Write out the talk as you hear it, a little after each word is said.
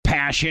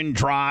Passion,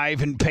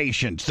 drive, and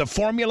patience. The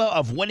formula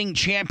of winning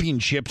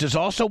championships is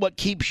also what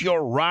keeps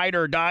your ride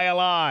or die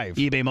alive.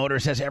 eBay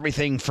Motors has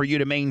everything for you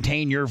to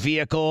maintain your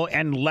vehicle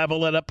and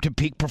level it up to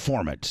peak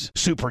performance.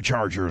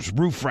 Superchargers,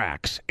 roof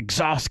racks,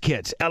 exhaust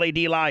kits, LED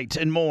lights,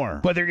 and more.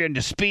 Whether you're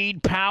into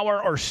speed,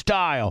 power, or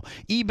style,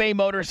 eBay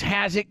Motors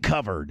has it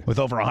covered. With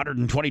over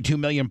 122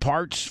 million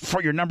parts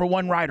for your number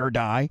one ride or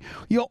die,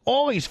 you'll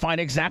always find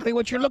exactly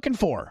what you're looking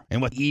for.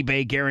 And with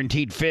eBay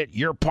Guaranteed Fit,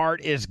 your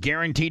part is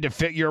guaranteed to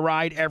fit your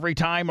ride every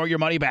time or your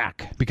money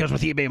back. Because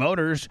with eBay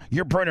Motors,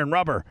 you're burning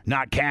rubber,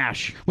 not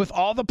cash. With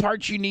all the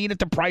parts you need at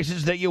the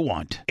prices that you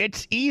want.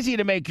 It's easy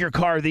to make your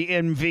car the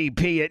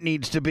MVP it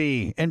needs to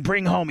be and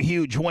bring home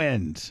huge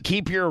wins.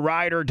 Keep your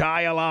ride or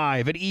die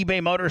alive at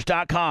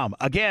ebaymotors.com.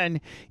 Again,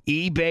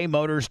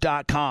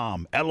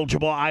 ebaymotors.com.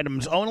 Eligible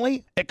items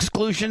only.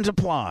 Exclusions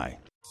apply.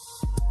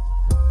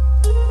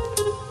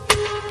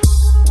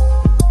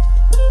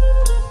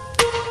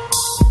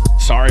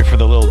 Sorry for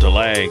the little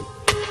delay,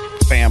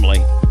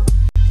 family.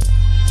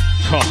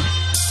 Oh.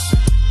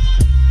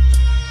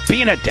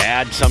 Being a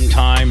dad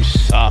sometimes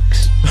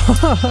sucks.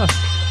 I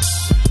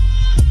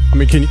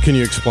mean, can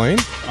you explain?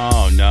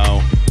 Oh,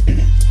 no.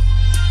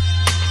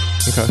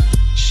 Okay.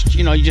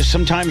 You know,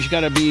 sometimes you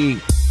got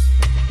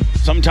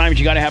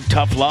to have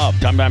tough love.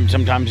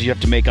 Sometimes you have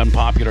to make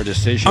unpopular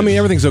decisions. I mean,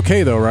 everything's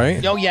okay, though,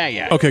 right? Oh,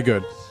 yeah. Okay,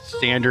 good.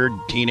 Standard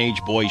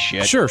teenage boy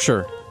shit.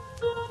 Sure.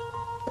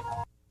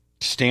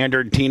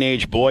 Standard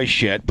teenage boy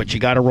shit, but you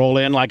got to roll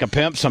in like a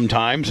pimp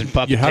sometimes and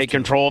fucking take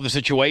control of the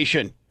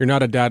situation. You're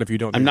not a dad if you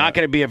don't. I'm not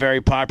going to be a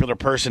very popular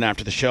person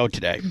after the show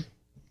today.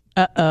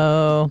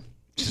 Uh-oh.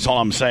 That's all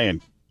I'm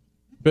saying.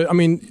 But I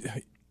mean,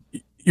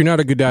 you're not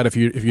a good dad if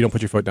you don't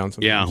put your foot down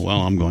sometimes. Yeah, well,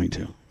 I'm going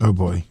to. Oh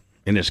boy.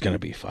 And it's going to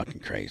be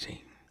fucking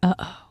crazy.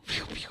 Uh-oh.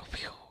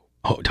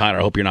 Oh, Tyler,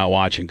 I hope you're not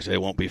watching because it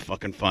won't be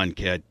fucking fun,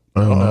 kid.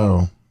 Oh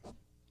no.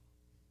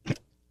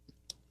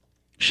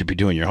 Should be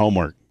doing your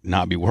homework,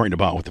 not be worried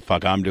about what the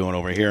fuck I'm doing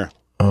over here.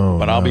 Oh,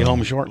 but I'll be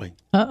home shortly.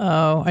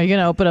 Uh-oh. Are you going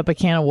to open up a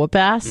can of whoop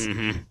ass?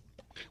 Mm-hmm.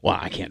 Well,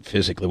 I can't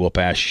physically whoop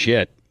ass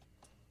shit.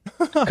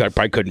 I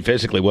probably couldn't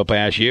physically whoop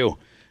ass you.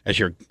 As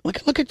your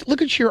look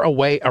at your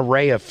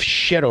array of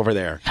shit over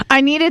there.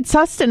 I needed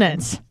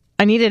sustenance.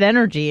 I needed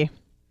energy.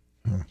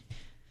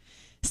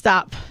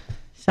 Stop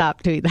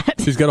doing that.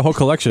 She's got a whole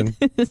collection.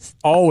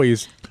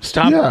 Always.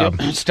 Stop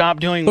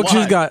doing Look, what?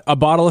 she's got a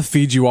bottle of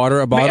Fiji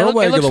water, a bottle of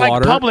regular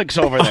water. It looks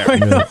like Publix over there.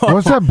 Yeah.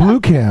 What's that blue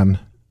can?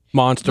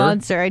 Monster.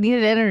 I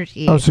needed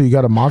energy. Oh, so you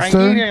got a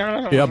Monster?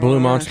 Yeah, Blue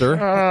Monster.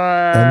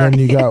 And then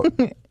you got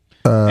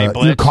hey,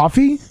 your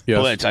coffee? Yes.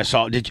 Blitz, I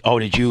saw. Did you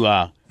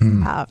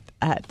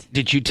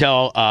Did you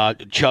tell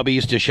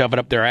Chubbies to shove it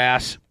up their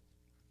ass?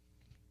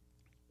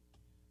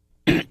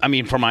 I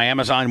mean, for my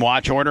Amazon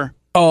watch order.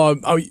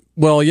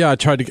 Well, yeah. I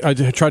tried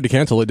to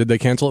cancel it. Did they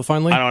cancel it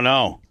finally? I don't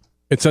know.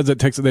 It says it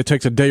takes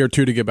a day or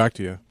two to get back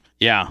to you.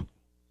 Yeah,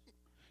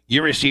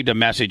 you received a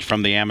message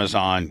from the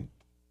Amazon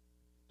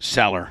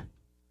seller,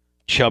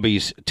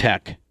 Chubbies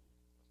Tech,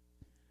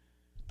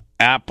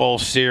 Apple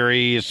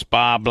Series,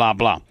 blah blah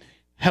blah.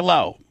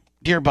 Hello,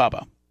 dear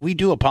Bubba. We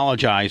do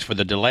apologize for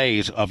the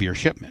delays of your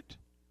shipment.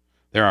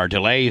 There are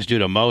delays due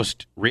to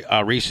most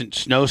recent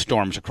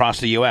snowstorms across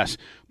the U.S.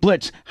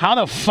 Blitz, how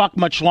the fuck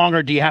much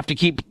longer do you have to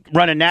keep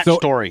running that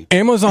story?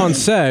 Amazon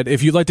said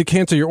if you'd like to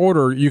cancel your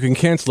order, you can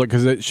cancel it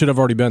because it should have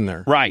already been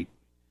there. Right.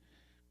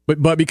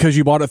 But because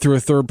you bought it through a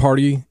third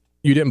party,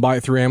 you didn't buy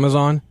it through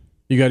Amazon.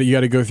 You got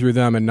to go through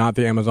them and not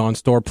the Amazon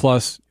store.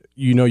 Plus,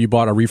 you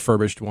bought a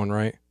refurbished one,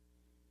 right?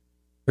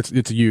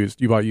 It's used.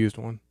 You bought a used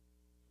one.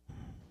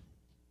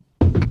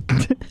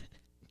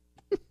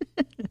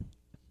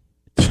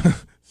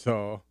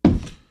 So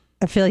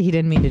I feel like he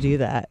didn't mean to do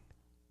that.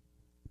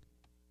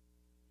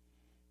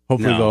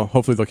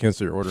 Hopefully they'll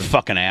cancel your order.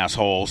 Fucking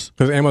assholes.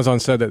 Because Amazon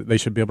said that they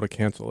should be able to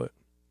cancel it.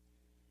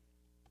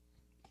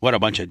 What a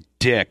bunch of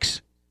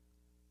dicks.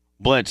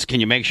 Blitz, can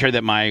you make sure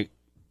that my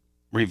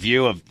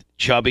review of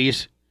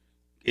Chubbies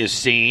is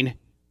seen?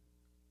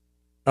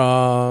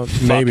 Maybe.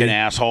 Fucking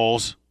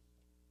assholes.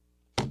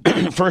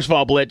 First of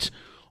all, Blitz,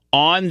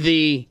 on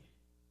the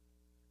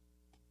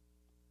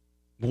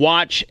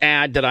watch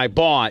ad that I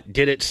bought,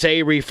 did it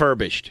say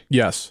refurbished?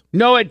 Yes.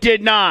 No, it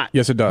did not.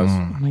 Yes, it does. Oh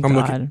my I'm God.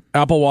 looking.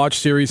 Apple Watch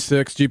Series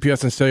 6,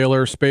 GPS and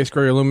cellular, space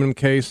gray aluminum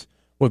case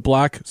with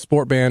black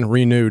sport band,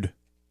 renewed.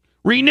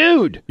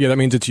 Renewed. Yeah, that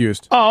means it's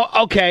used.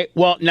 Oh, okay.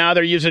 Well, now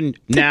they're using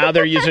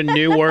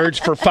new words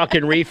for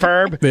fucking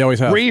refurb. They always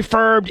have.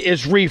 Refurbed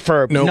is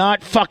refurb,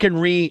 not fucking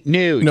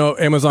renewed. No,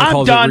 Amazon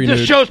calls I'm done. it renewed.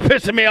 This show's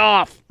pissing me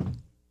off.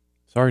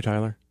 Sorry,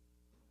 Tyler.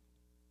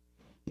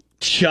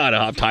 Shut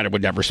up. Tyler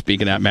would never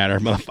speak in that manner,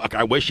 motherfucker.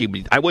 I wish he'd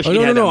had that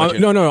much.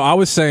 No. I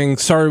was saying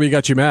sorry we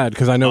got you mad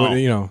because I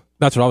know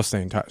that's what I was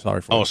saying.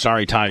 Sorry for. Oh,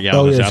 sorry, Tyler.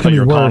 Yeah, it's I thought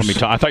you were worse. calling me.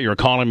 I thought you were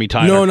calling me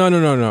Tyler.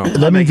 No.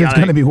 That means it's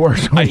going to be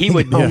worse. He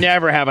would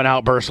never have an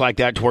outburst like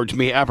that towards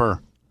me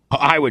ever.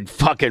 I would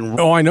fucking.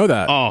 Oh, I know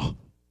that. Oh,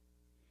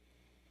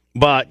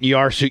 but you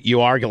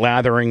are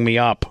lathering me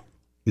up,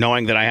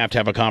 knowing that I have to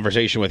have a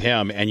conversation with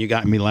him, and you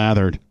got me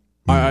lathered.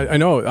 I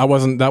know. That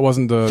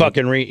wasn't the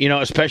Fucking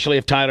especially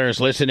if Tyler is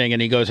listening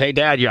and he goes, "Hey,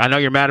 Dad, I know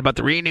you're mad about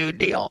the renewed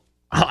deal."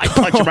 I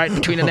punch him right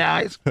between the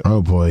eyes.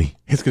 Oh boy.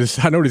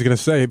 I know what he's gonna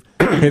say.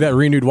 Hey, that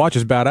renewed watch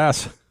is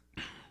badass.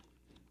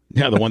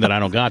 Yeah, the one that I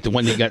don't got, the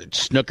one that got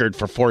snookered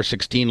for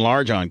 416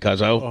 large on,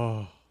 cuzzo.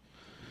 Oh.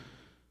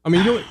 I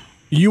mean,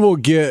 you will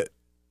get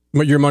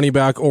your money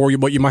back, or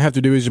what you might have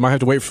to do is you might have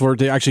to wait for it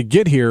to actually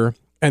get here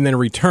and then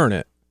return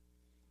it,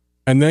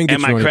 and then get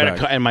and your my money credit back.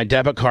 card and my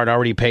debit card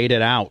already paid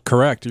it out.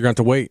 Correct. You're going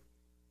to have to wait.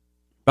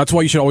 That's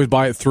why you should always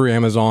buy it through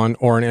Amazon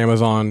or an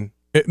Amazon.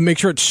 Make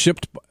sure it's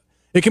shipped.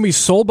 It can be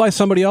sold by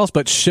somebody else,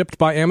 but shipped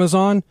by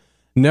Amazon.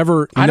 I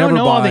don't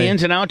know all the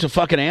ins and outs of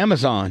fucking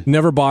Amazon.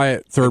 Never buy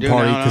it third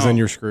party because then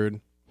you're screwed.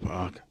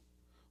 Fuck.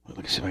 Let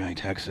me see if I got any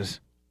Texas.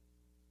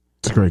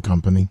 It's a great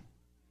company.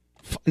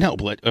 No,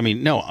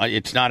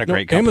 it's not a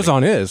great company.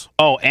 Amazon is.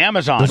 Oh,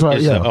 Amazon That's right,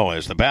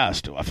 is the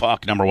best.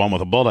 Fuck, number one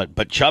with a bullet.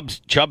 But Chubb's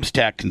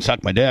Tech can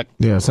suck my dick.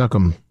 Yeah, suck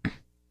them.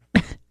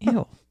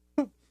 Ew.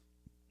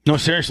 No,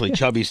 seriously,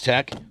 Chubby's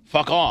Tech.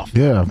 Fuck off.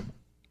 Yeah.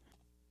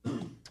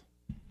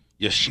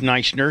 You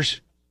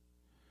schneichners.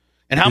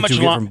 And how much you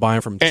get from buying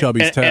from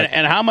Chubby's Tech?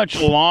 And how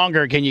much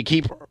longer can you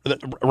keep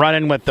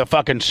running with the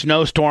fucking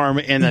snowstorm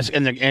in this?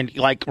 And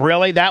like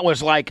really, that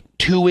was like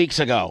 2 weeks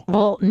ago.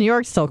 Well, New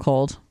York's still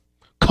cold.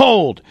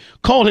 Cold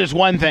is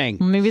one thing.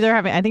 Maybe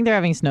I think they're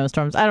having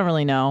snowstorms. I don't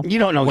really know. You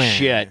don't know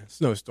shit.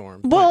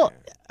 Snowstorm. Well,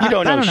 You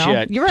don't know I don't know.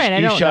 shit. You're right. I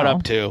you don't shut know.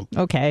 up too.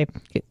 Okay.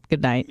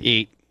 Good night.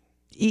 Eat.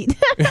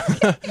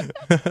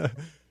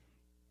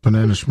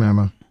 Banana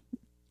shmamma.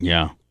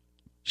 Yeah.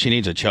 She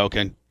needs a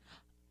choking.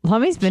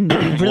 Lummy's been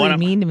really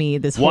mean to me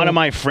this whole... One of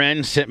my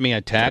friends sent me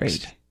a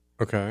text.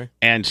 Okay.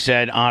 And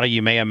said, Anna,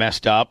 you may have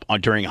messed up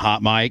during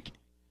Hot Mic.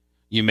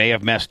 You may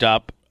have messed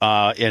up.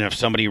 And if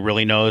somebody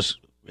really knows,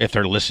 if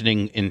they're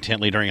listening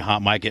intently during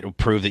Hot Mic, it will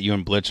prove that you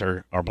and Blitz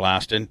are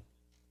blasting.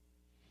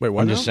 Wait,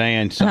 what? I'm just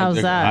saying.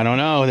 How's that? I don't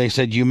know. They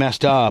said you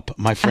messed up.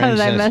 My friend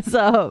How did I mess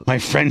up? My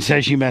friend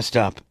says you messed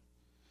up.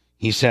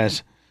 He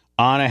says,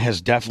 Anna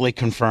has definitely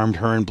confirmed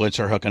her and Blitz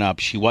are hooking up.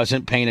 She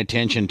wasn't paying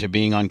attention to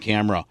being on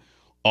camera.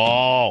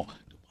 Oh,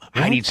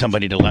 I need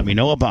somebody to let me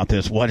know about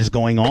this. What is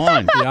going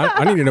on? Yeah,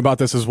 I need to know about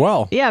this as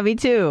well. Yeah, me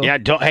too. Yeah,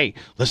 hey,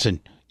 listen,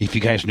 if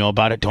you guys know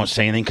about it, don't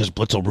say anything because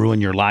Blitz will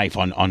ruin your life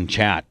on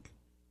chat.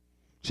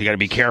 So you got to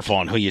be careful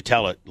on who you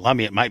tell it.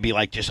 Lummy, it might be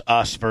like just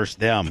us versus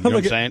them. You know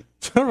what I'm saying?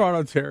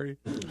 Toronto Terry.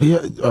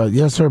 Yeah,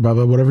 yes, sir,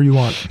 Bubba. Whatever you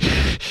want.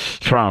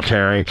 Toronto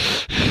Terry.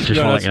 Just want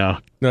to let you know.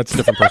 That's a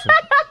different person.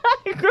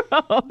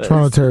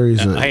 Toronto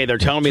Terry's. Hey, they're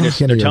telling me to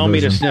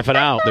sniff it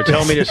out. They're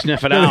telling me to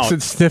sniff it out. They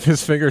should sniff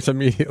his fingers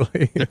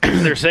immediately.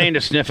 They're saying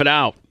to sniff it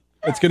out.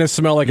 It's going to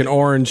smell like an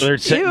orange. They're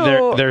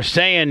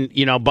saying,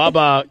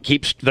 Bubba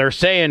keeps. They're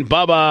saying,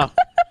 Bubba,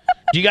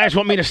 do you guys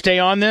want me to stay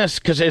on this?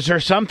 Because is there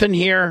something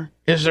here?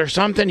 Is there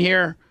something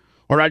here?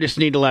 Or I just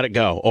need to let it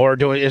go? Or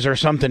is there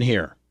something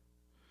here?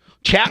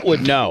 Chat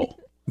would know.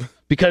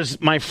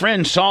 Because my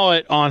friend saw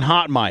it on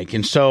Hot Mic.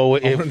 And so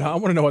I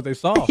want to know what they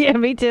saw. Yeah,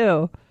 me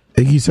too.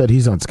 Iggy said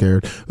he's not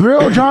scared.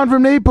 Real John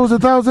from Naples,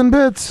 1,000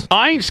 bits.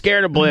 I ain't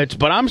scared of Blitz,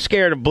 but I'm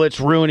scared of Blitz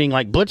ruining.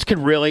 Like, Blitz could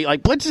really.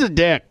 Like, Blitz is a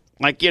dick.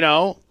 Like,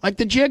 like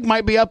the jig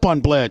might be up on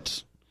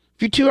Blitz.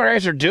 If you two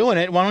guys are doing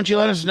it, why don't you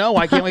let us know?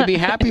 Why can't we be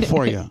happy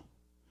for you?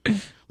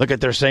 Look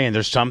at they're saying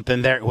there's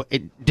something there.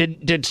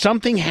 Did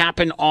something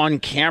happen on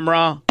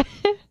camera?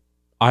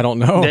 I don't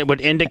know. That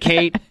would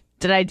indicate.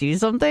 Did I do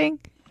something?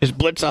 Is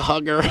Blitz a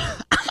hugger?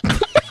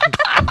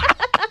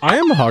 I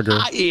am a hugger.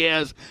 He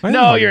is.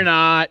 No, you're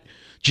not.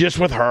 Just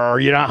with her.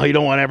 You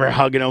don't want to ever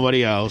hug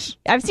nobody else.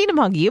 I've seen him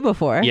hug you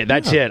before. Yeah,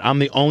 that's it. I'm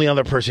the only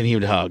other person he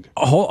would hug.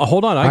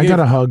 Hold on. I got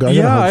a hug.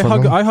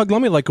 I hugged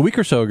Lummy like a week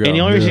or so ago. And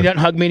the only reason he doesn't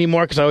hug me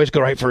anymore because I always go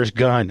right for his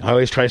gun. I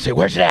always try to say,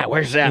 "Where's that?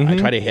 Where's that?" I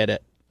try to hit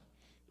it,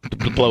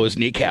 to blow his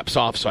kneecaps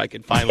off, so I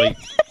can finally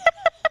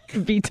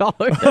be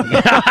taller.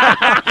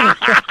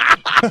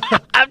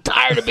 I'm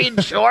tired of being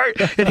short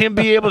and him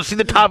being able to see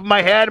the top of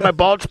my head and my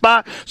bald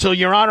spot. So,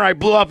 Your Honor, I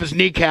blew off his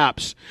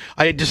kneecaps.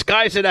 I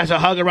disguised it as a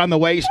hug around the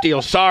waist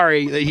deal.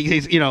 Sorry,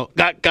 he's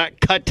got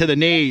cut to the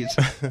knees.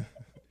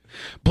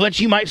 Blitz,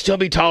 you might still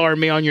be taller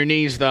than me on your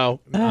knees, though.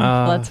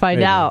 Let's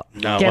find out.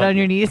 No, Get on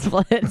your knees,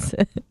 Blitz.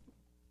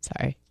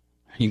 Sorry.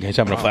 You guys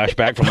having a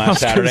flashback from last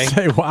Saturday?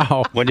 Say,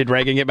 wow. When did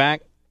Reagan get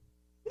back?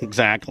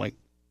 Exactly.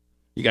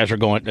 You guys are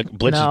going.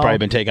 Blitz has probably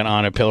been taking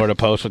on a pillar to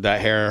post with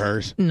that hair of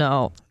hers.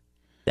 No.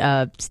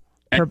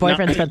 Her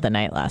boyfriend spent the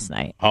night last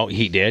night. Oh,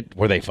 he did?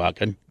 Were they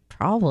fucking?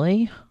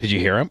 Probably. Did you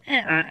hear him?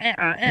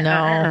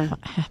 No.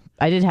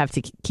 I did have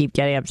to keep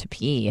getting up to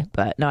pee,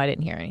 but no, I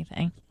didn't hear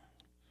anything.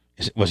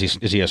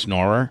 Is he a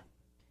snorer?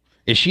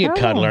 Is she a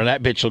cuddler?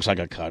 That bitch looks like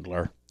a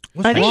cuddler.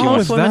 I think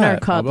most women are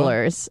that,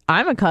 cuddlers.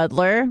 I'm a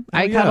cuddler.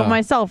 I cuddle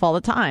myself all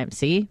the time.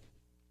 See?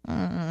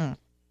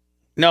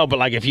 No, but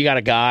like if you got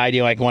a guy, do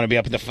you like want to be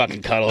up in the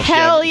fucking cuddle?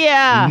 Hell shit?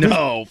 yeah.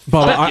 No,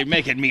 But you're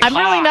making me. I'm hot.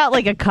 really not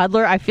like a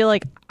cuddler. I feel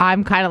like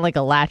I'm kind of like a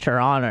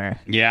latcher on her.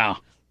 Yeah.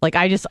 Like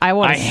I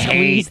want to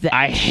squeeze the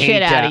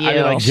shit out of you. I'd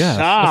be like, Yes,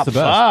 stop, that's the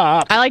best.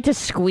 fuck. I like to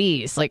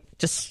squeeze, like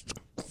just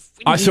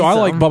I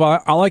like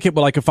Bubba. I like it,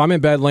 but like if I'm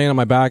in bed laying on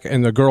my back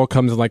and the girl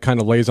comes and like kind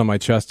of lays on my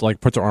chest,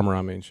 like puts her arm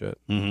around me and shit.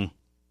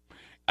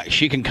 Mm-hmm.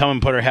 She can come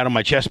and put her head on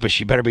my chest, but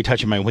she better be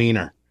touching my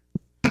wiener.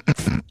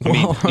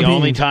 The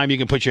only time you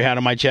can put your head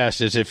on my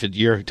chest is if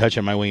you're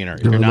touching my wiener.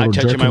 If you're not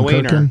touching my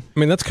wiener. I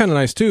mean, that's kind of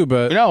nice too,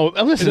 but no,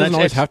 listen, it doesn't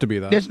always have to be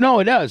that. No,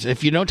 it does.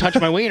 If you don't touch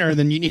my wiener,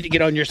 then you need to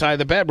get on your side of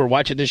the bed. We're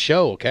watching this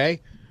show,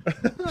 okay?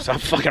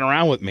 Stop fucking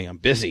around with me. I'm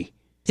busy.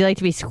 Do you like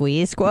to be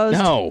squeezed, Squoze?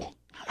 No.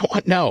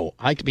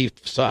 I like to be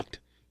sucked.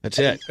 That's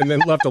it. And then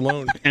left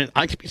alone. And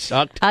I like to be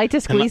sucked. I like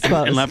to squeeze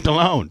Squoze. And left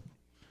alone.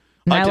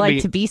 I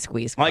like to be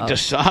squeezed. I like to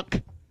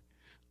suck.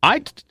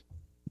 I'd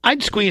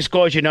squeeze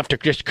Squoze enough to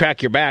just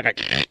crack your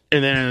back,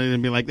 and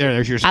then be like,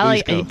 there's your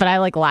squeeze. But I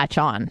like latch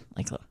on.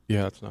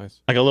 Yeah, that's nice.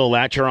 Like a little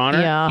latcher on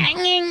her? Yeah.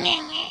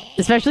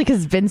 Especially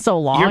because it's been so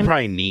long. You're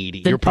probably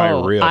needy. You're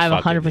probably real I'm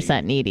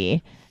 100%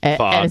 needy.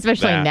 And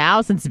especially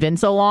now, since it's been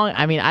so long,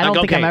 I mean, I don't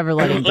think I'm ever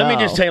letting go. Let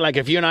me just say, like,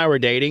 if you and I were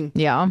dating,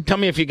 yeah, tell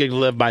me if you could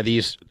live by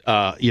these,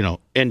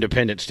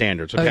 independent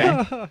standards,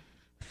 okay?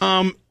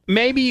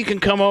 Maybe you can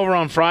come over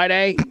on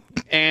Friday,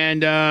 and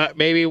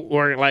maybe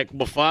we're like,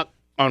 well, fuck,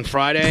 on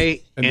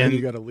Friday. and then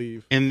you got to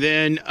leave. And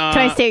then... Can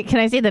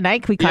I stay the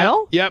night? Can we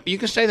cuddle? Yep, you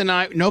can stay the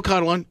night. No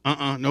cuddling.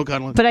 No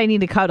cuddling. But I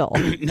need to cuddle.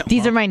 No,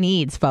 these are my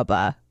needs,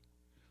 Bubba.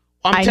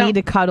 I need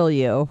to cuddle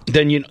you.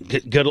 Then you're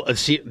dating.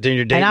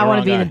 And I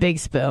want to be in a big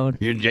spoon.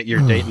 You're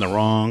dating the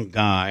wrong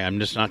guy. I'm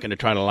just not going to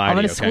try to lie to you. I'm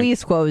going to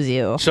squeeze Squoze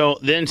you. So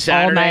then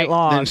Saturday, all night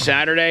long. I'm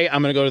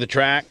going to go to the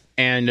track,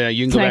 and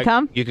you can go back. Can I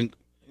come? You can.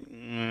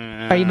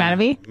 Are you mad at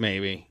me?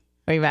 Maybe.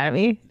 Are you mad at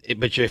me?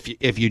 But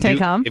if you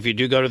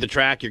do go to the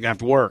track, you're going to have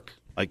to work.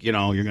 Like you're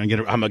going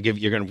to get.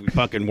 You're going to be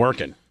fucking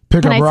working.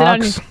 Pick up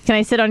rocks. Can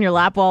I sit on your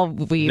lap while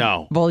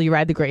you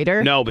ride the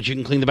grader? No, but you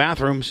can clean the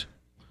bathrooms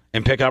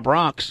and pick up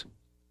rocks.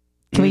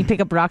 Can we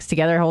pick up rocks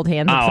together, hold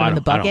hands, and put them in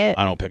the bucket?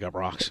 I don't pick up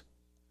rocks.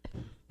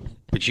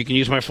 But you can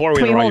use my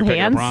four-wheeler while you're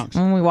picking up rocks.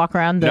 When we walk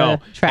around the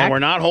track? And we're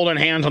not holding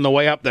hands on the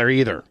way up there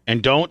either.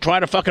 And don't try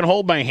to fucking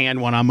hold my hand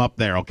when I'm up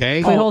there,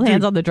 okay? Can we hold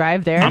hands on the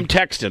drive there? I'm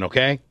texting,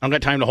 okay? I don't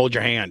got time to hold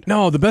your hand.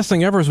 No, the best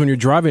thing ever is when you're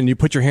driving and you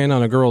put your hand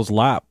on a girl's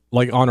lap,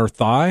 like on her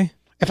thigh.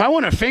 If I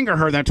want to finger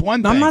her, that's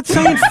one thing. I'm not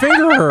saying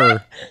finger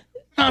her.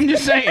 I'm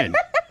just saying.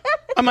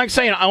 I'm like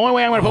saying, the only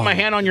way I'm going to put my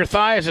hand on your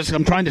thigh is just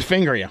I'm trying to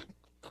finger you.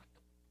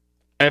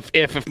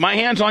 If my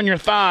hand's on your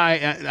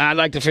thigh, I'd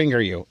like to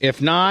finger you.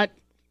 If not,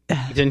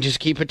 then just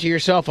keep it to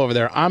yourself over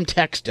there. I'm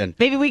texting.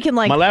 Maybe we can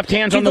my left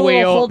hand's on the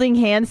wheel, holding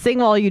hands thing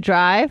while you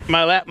drive.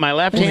 My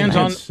left hand's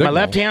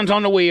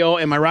on the wheel,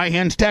 and my right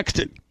hand's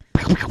texting.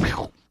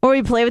 Or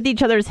we play with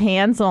each other's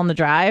hands on the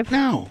drive.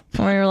 No,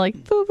 or you're like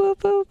boop boop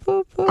boop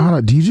boop boop. I don't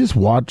know. Do you just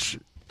watch?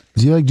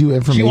 Do you do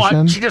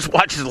information? She just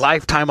watches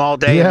Lifetime all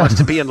day and wants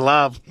to be in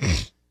love.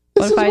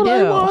 What if I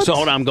do? So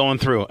hold on, I'm going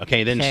through.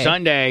 Okay, then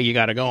Sunday you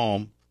got to go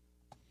home.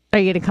 Are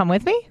you going to come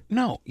with me?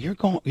 No, you're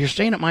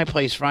staying at my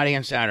place Friday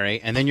and Saturday,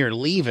 and then you're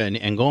leaving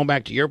and going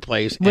back to your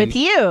place with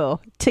you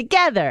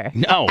together.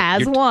 No,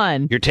 as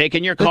one. You're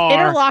taking your car with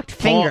interlocked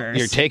fingers.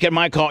 You're taking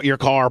your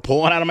car,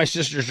 pulling out of my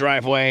sister's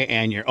driveway,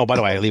 and you're. Oh, by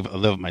the way, I live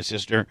with my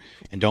sister,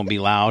 and don't be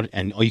loud.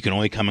 And you can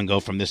only come and go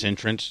from this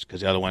entrance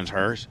because the other one's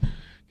hers.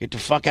 Get the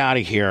fuck out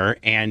of here,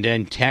 and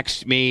then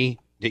text me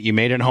that you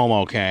made it home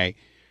okay,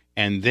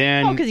 and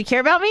then because you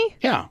care about me.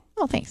 Yeah.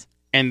 Oh, thanks.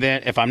 And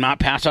then if I'm not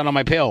passed out on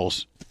my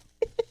pills.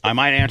 I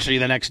might answer you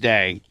the next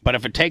day, but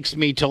if it takes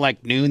me till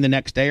like noon the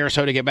next day or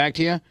so to get back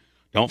to you,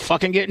 don't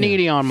fucking get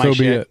needy on my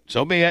shit.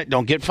 So be it.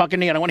 Don't get fucking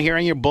needy. I don't want to hear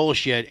any of your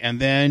bullshit. And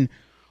then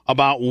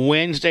about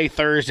Wednesday,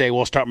 Thursday,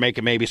 we'll start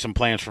making maybe some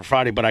plans for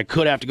Friday, but I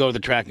could have to go to the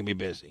track and be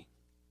busy.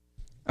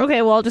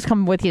 Okay, well, I'll just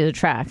come with you to the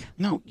track.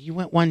 No, you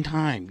went one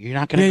time. You're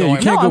not going to go. You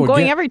can't I'm go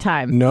going again. every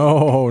time.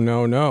 No.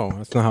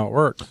 That's not how it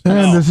works.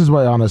 And this is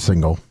why Anna's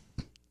single.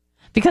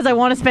 Because I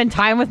want to spend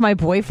time with my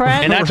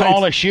boyfriend. And that's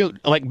all a shoot.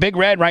 Like Big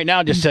Red right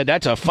now just said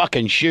that's a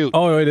fucking shoot.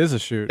 Oh, it is a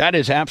shoot. That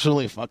is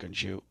absolutely a fucking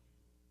shoot.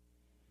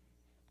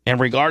 And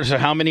regardless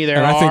of how many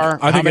there are,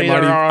 I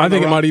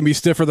think it might even be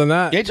stiffer than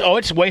that.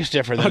 It's way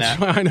stiffer than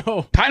that. I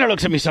know. Tyler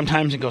looks at me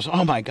sometimes and goes,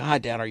 "Oh my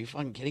God, Dad, are you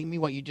fucking kidding me?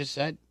 What you just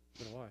said?"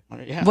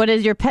 Yeah. What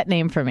is your pet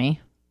name for me?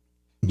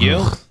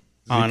 You,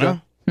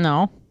 Anna?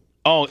 No.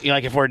 Oh,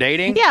 like if we're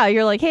dating? Yeah,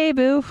 you're like, hey,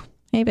 boo,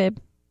 hey, babe,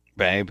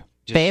 babe.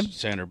 Just babe.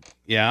 Send her.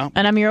 Yeah.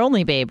 And I'm your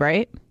only babe,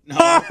 right? No.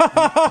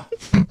 I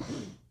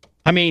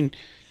mean,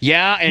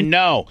 yeah and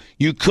no.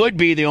 You could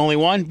be the only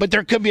one, but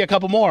there could be a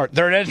couple more.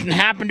 There doesn't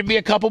happen to be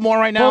a couple more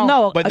right now. Well,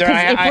 no. But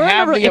I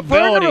have the ability. If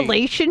we're in a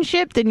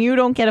relationship, then you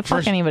don't get to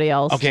fuck anybody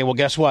else. Okay, well,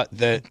 guess what?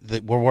 Where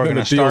we're going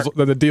to start.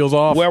 The deal's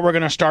off. Where we're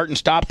going to start and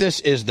stop this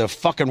is the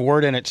fucking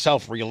word in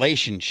itself,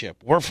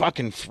 relationship. We're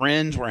fucking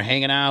friends. We're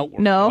hanging out.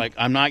 No. Like,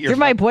 I'm not your You're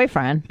my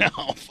boyfriend. No,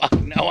 fuck.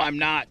 No, I'm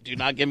not. Do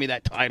not give me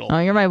that title. Oh,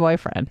 you're my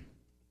boyfriend.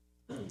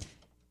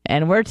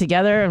 And we're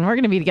together, and we're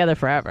going to be together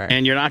forever.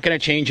 And you're not going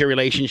to change your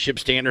relationship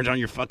standards on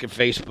your fucking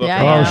Facebook.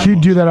 Yeah,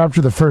 she'd do that after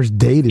the first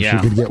date if she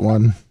could get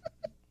one.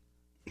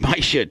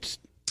 My shit's...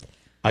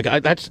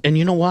 And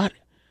you know what?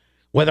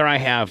 Whether I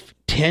have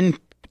 10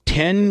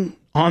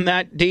 on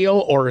that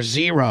deal or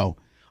 0,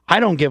 I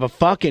don't give a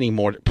fuck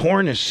anymore.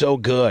 Porn is so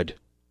good.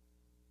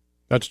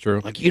 That's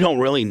true. Like, you don't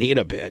really need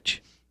a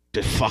bitch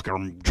to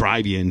fucking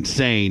drive you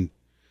insane.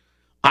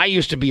 I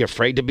used to be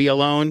afraid to be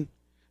alone.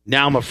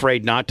 Now I'm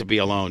afraid not to be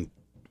alone.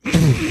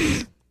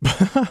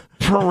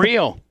 For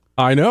real.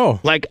 I know.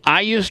 Like,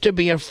 I used to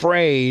be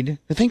afraid.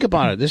 Think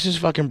about it. This is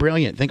fucking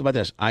brilliant. Think about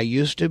this. I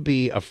used to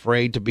be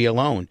afraid to be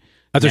alone.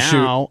 That's a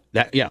shoot.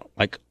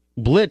 Like,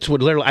 Blitz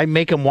would literally, I'd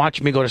make him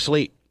watch me go to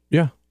sleep.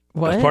 Yeah.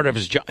 What? As part of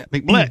his job.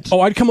 Like, Blitz.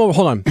 Oh, I'd come over.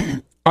 Hold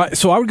on.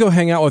 So I would go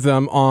hang out with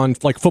them on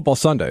like football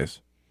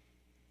Sundays.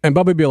 And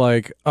Bubba would be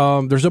like,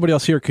 there's nobody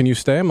else here. Can you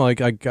stay? I'm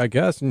like, I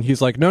guess. And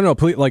he's like, no,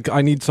 please. Like,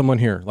 I need someone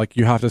here. Like,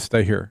 you have to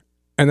stay here.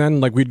 And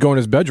then, like, we'd go in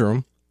his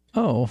bedroom.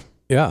 Oh.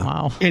 Yeah.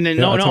 Wow. And then,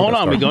 hold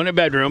on. We'd go in the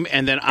bedroom,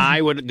 and then I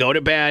would go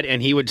to bed,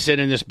 and he would sit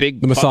in this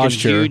big,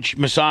 huge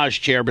massage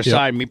chair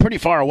beside me, pretty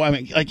far away. I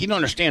mean, like, you don't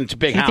understand. It's a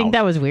big house. You think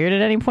that was weird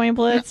at any point,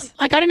 Blitz?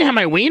 Like, I didn't have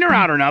my wiener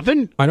out or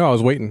nothing. I know. I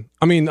was waiting.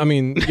 I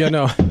mean, yeah,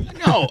 no.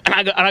 No.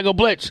 And I go,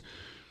 Blitz.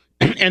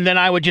 And then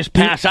I would just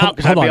pass out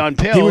because I'd be on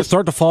pills. He would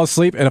start to fall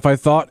asleep, and if I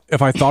thought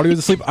he was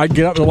asleep, I'd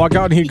get up and walk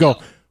out, and he'd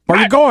go, "Where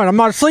are you going? I'm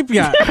not asleep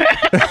yet."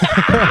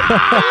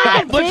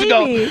 Blitz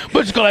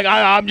would go like,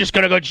 I'm just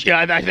gonna go.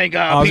 I think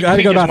I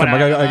gotta go to the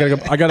bathroom.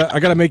 I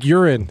gotta make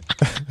urine.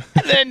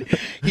 And then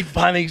he'd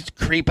finally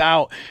creep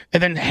out,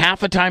 and then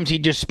half the times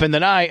he'd just spend the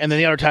night, and then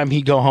the other time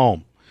he'd go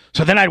home.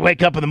 So then I'd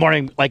wake up in the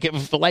morning, like it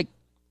was like,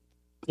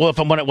 well,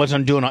 when it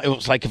wasn't doing, it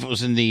was like if it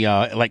was in the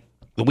like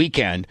the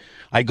weekend,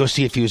 I'd go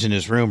see if he was in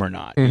his room or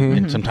not. Mm-hmm.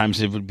 And sometimes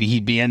he'd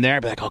be in there.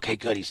 I'd be like, okay,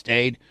 good, he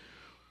stayed.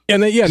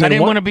 And then, I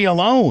didn't want to be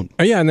alone.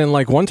 Yeah, and then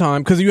like one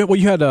time, because you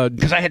had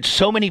because I had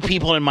so many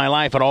people in my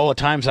life at all the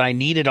times that I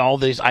needed all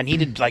this. I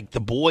needed like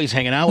the boys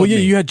hanging out with me.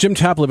 Well, yeah, you had Jim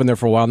Tapp living there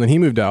for a while, and then he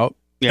moved out.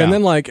 Yeah. And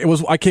then like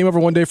I came over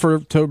one day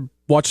to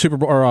watch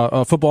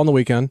football on the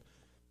weekend,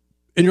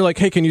 and you're like,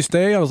 hey, can you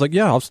stay? I was like,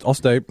 yeah, I'll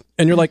stay.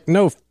 And you're like,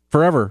 no.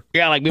 Forever.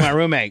 Yeah, like be my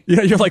roommate.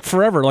 Yeah, you're like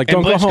forever. Like,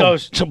 don't Blitz go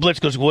home. Blitz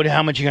goes, what?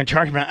 How much are you going to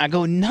charge me? I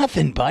go,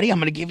 nothing, buddy. I'm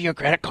going to give you a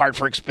credit card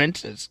for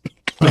expenses.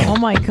 Oh,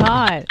 my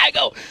God. I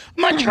go,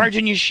 I'm not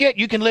charging you shit.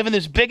 You can live in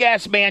this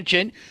big-ass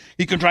mansion.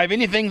 You can drive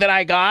anything that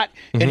I got.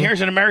 And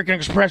here's an American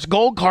Express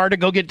gold card to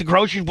go get the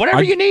groceries,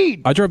 whatever you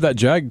need. I drove that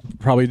Jag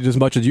probably as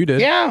much as you did.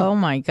 Yeah. Oh,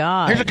 my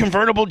God. Here's a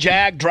convertible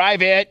Jag.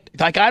 Drive it.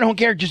 Like, I don't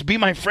care. Just be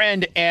my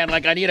friend. And,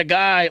 like, I need a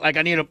guy. Like,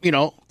 I need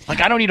a,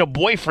 like, I don't need a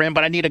boyfriend,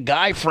 but I need a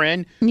guy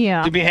friend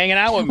to be hanging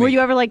out with me. Were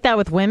you ever like that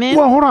with women?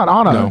 Well, hold on,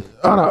 Anna.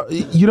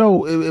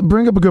 Anna,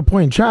 bring up a good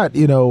point in chat.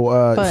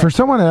 For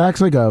someone that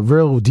acts like a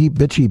real deep,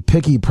 bitchy,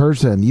 picky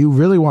person, you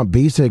really want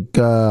basic,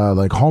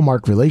 like,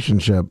 Hallmark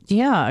relationship.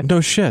 Yeah.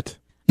 No shit.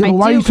 Yeah, but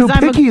why are you so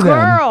picky then?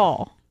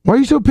 Why are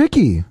you so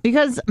picky?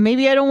 Because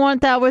maybe I don't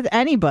want that with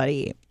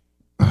anybody.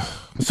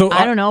 So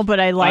I don't know, but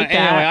I like that.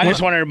 Anyway, I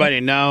just want everybody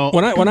to know.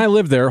 When I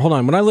lived there,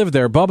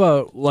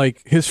 Bubba,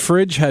 like, his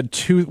fridge had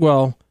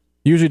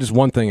usually just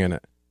one thing in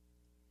it.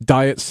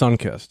 Diet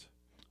Sunkist.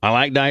 I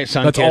like Diet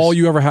Sunkist. That's all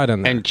you ever had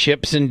in there. And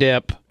chips and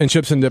dip. And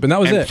that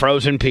was it.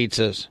 Frozen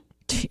pizzas.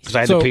 Because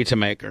I had the pizza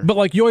maker. But,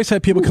 like, you always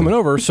had people coming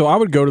over, so I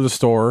would go to the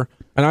store,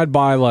 and I'd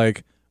buy,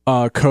 like,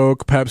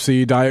 Coke,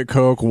 Pepsi, Diet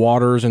Coke,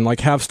 waters, and,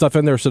 like, have stuff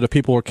in there so that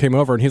people came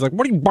over, and he's like,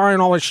 what are you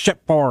buying all this shit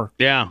for?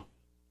 Yeah.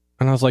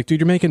 And I was like, dude,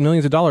 you're making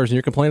millions of dollars, and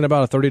you're complaining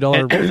about a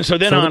 $30 and so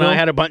then on, I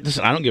had a bunch.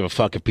 Listen, I don't give a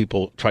fuck if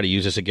people try to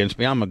use this against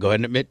me. I'm going to go ahead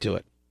and admit to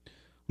it. I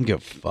don't give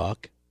a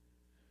fuck.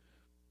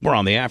 We're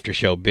on the after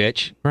show,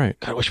 bitch. Right.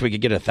 God, I wish we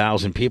could get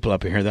 1,000 people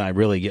up in here, then I'd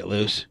really get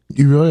loose.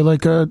 You really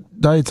like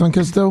Diet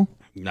Sunkist, though?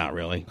 Not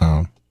really.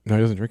 Oh. No,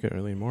 he doesn't drink it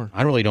really anymore.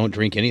 I really don't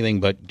drink anything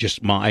but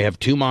just I have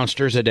 2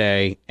 Monsters a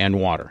day and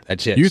water.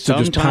 That's it. You used to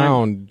just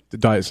pound the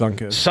Diet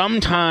Sunkist.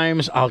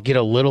 Sometimes I'll get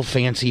a little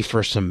fancy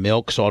for some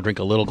milk, so I'll drink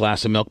a little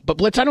glass of milk. But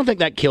Blitz, I don't think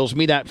that kills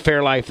me, that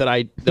Fairlife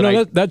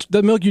that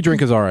the milk you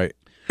drink is all right.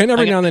 And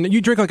every now and then,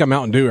 you drink like a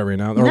Mountain Dew every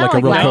now and then. Or like a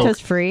real Coke.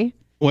 Lactose-free?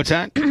 What's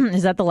that?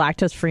 Is that the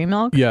lactose-free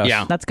milk? Yes.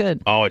 Yeah. That's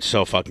good. Oh, it's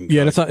so fucking good.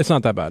 Yeah, it's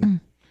not that bad.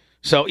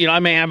 So, I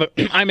may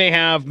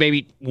have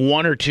maybe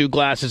 1 or 2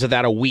 glasses of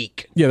that a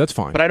week. Yeah, that's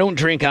fine. But I don't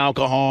drink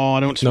alcohol. I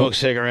don't smoke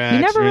cigarettes.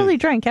 You never really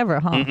drank ever,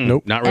 huh?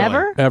 Nope. Not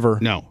really. Ever?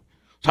 No.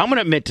 So I'm going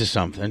to admit to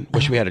something. I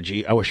wish we had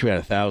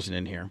 1,000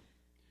 in here.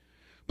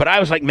 But I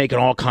was like making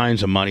all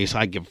kinds of money, so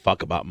I give a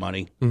fuck about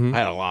money. I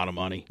had a lot of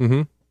money.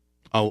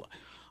 Oh,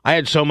 I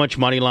had so much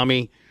money,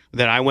 Lummy,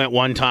 that I went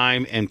one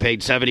time and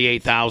paid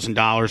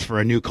 $78,000 for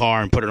a new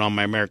car and put it on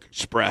my American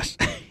Express.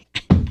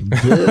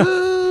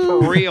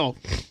 For real.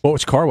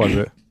 Which car was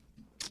it?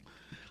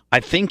 I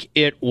think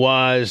it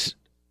was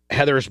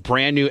Heather's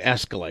brand new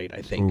Escalade,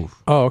 I think.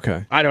 Oof. Oh,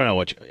 okay. I don't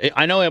know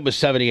I know it was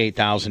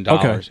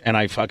 $78,000, and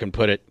I fucking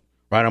put it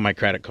right on my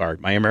credit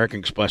card, my American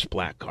Express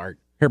Black card.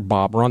 Here,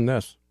 Bob, run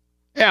this.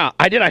 Yeah,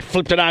 I did. I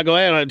flipped it out. Go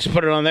ahead. I just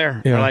put it on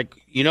there. Yeah. They're like,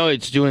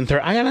 it's doing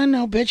I don't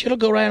know, bitch. It'll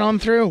go right on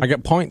through. I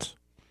get points.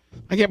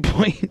 I get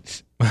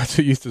points. That's what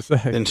you used to say.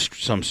 Then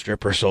some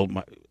stripper sold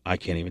my... I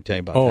can't even tell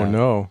you about that. Oh,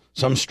 no.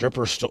 Some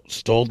stripper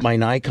stole my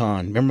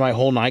Nikon. Remember my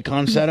whole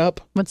Nikon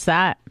setup? What's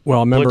that?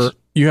 Well, remember,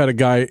 you had a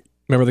guy...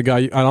 Remember the guy?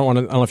 I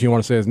don't know if you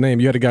want to say his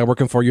name. You had a guy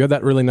working for you. You had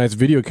that really nice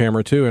video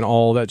camera too, and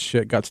all that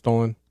shit got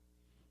stolen.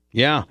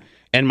 Yeah,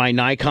 and my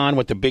Nikon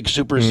with the big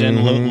Super Zen.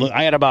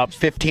 I had about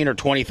 $15,000 or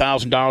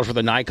 $20,000 worth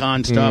of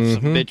Nikon stuff.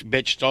 Some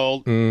bitch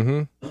stole.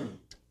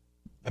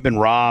 I've been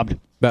robbed.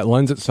 That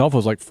lens itself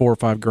was like $4 or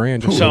 $5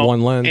 grand just for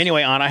one lens.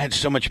 Anyway, I had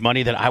so much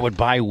money that I would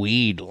buy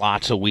weed,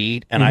 lots of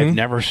weed, and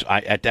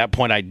at that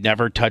point, I'd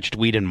never touched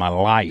weed in my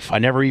life. I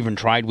never even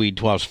tried weed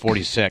till I was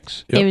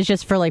 46. It was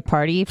just for like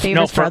party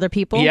favors for other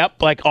people?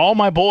 Yep, like all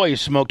my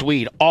boys smoked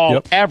weed.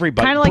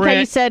 Everybody. Kind of like how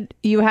you said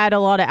you had a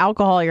lot of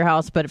alcohol at your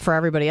house, but for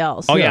everybody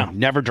else. Oh, yeah,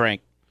 never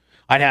drank.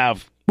 I'd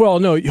have...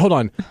 Well, no, hold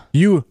on.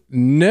 You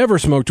never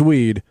smoked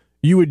weed.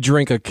 You would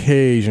drink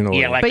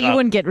occasionally. Yeah, but you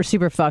wouldn't get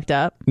super fucked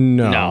up.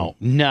 No.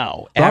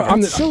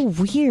 That's so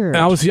weird.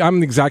 I'm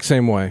the exact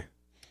same way.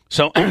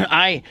 So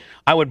I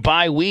would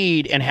buy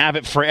weed and have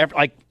it for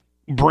like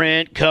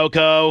Brent,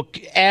 Coco,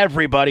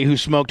 everybody who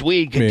smoked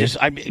weed could just.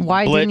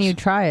 Why didn't you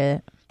try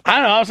it? I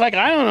don't know. I was like,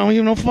 I don't know.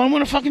 You know, I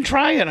want to fucking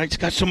try it. I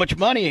just got so much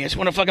money. I just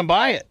want to fucking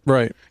buy it.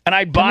 Right. And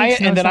I'd buy it,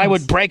 and then I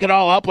would break it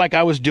all up like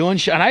I was doing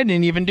shit, and I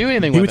didn't even do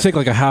anything with it. He would take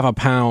like a half a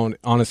pound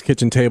on his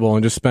kitchen table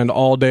and just spend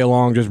all day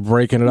long just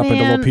breaking it up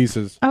into little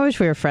pieces. I wish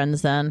we were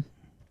friends then.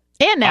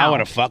 And now. I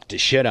would have fucked the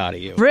shit out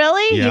of you.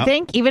 Really? Yeah. You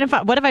think? Even if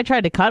what if I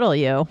tried to cuddle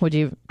you? Would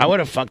you? I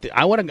would have fucked it.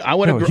 I would have.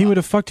 No, he would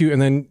have fucked you,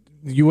 and then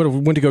you would have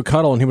went to go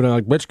cuddle, and he would have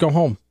like, bitch, go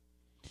home.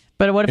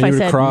 But what if I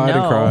said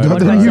no?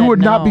 Then you would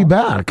not be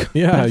back.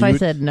 Yeah. What if I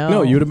said no?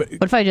 No, you would have.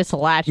 What if I just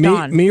latched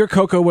on? Me or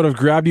Coco would have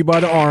grabbed you by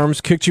the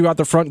arms, kicked you out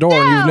the front door,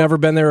 and you've never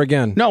been there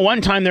again. No,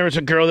 one time there was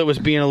a girl that was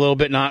being a little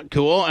bit not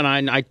cool, and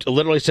I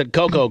literally said,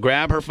 Coco,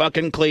 grab her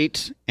fucking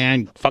cleats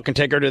and fucking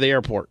take her to the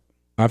airport.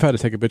 I've had to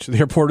take a bitch to the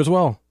airport as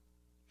well.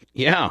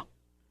 Yeah.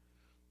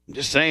 I'm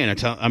just saying.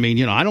 I mean,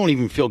 you know, I don't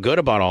even feel good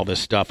about all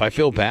this stuff. I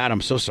feel bad. I'm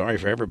so sorry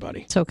for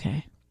everybody. It's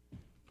okay.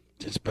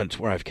 It's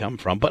where I've come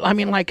from. But I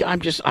mean, like,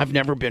 I've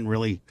never been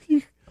really...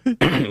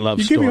 Love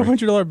you story. Give me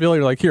 $100 bill.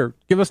 You're like, here,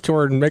 give us to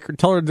her and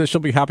tell her that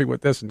she'll be happy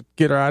with this and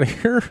get her out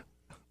of here.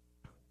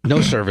 No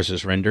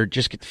services rendered.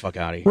 Just get the fuck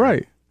out of here.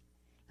 Right.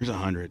 Here's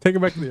 100. Take her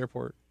back to the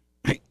airport.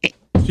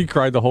 She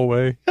cried the whole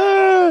way.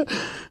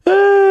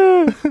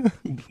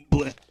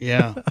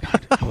 Yeah,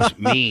 God, that was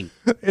mean.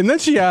 And then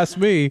she asked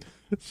me.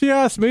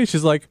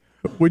 She's like,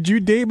 "Would you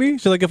date me?"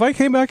 She's like, "If I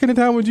came back into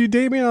town, would you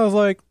date me?" And I was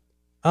like,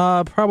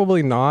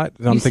 probably not.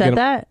 And I'm said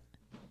that.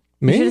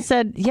 Me? You should have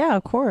said, yeah,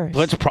 of course.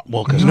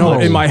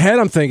 In my head,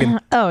 I'm thinking,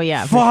 oh,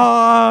 yeah.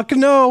 Fuck,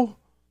 no.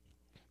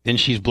 Then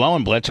she's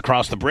blowing Blitz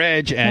across the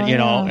bridge, and,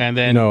 and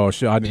then... No,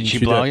 did she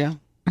blow you?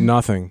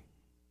 Nothing.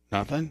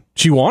 Nothing?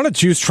 She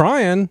was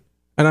trying.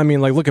 And I mean,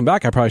 like, looking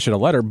back, I probably should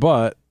have let her,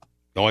 but...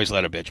 Always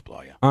let a bitch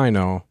blow you. I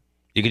know.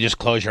 You could just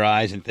close your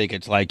eyes and think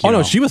it's like,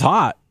 no, she was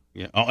hot.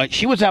 Yeah. Oh,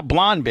 she was that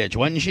blonde bitch,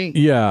 wasn't she?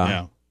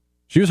 Yeah.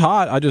 She was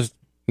hot. I just...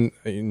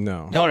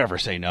 No. Don't ever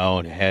say no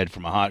in the head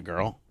from a hot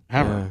girl.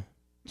 Ever. Yeah.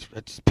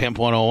 That's Pimp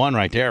 101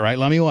 right there, right?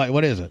 Let me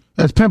what is it?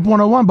 That's Pimp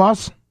 101,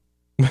 boss.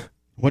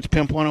 What's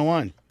Pimp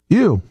 101?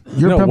 You're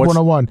Pimp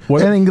 101.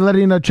 And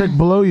letting a chick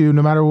blow you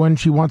no matter when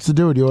she wants to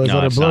do it. You always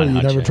let her blow you.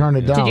 You never turn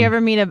it down. Did you ever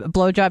meet a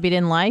blowjob you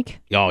didn't like?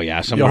 Oh, yeah.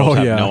 Some girls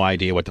have no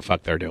idea what the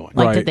fuck they're doing.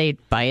 Like, did they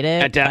bite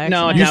it? At that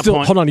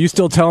point. Hold on. You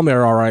still tell them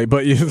they're all right,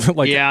 but you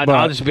like. Yeah,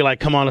 I'll just be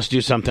like, come on, let's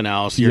do something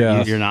else.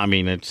 You're not, I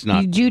mean, it's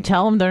not. Did you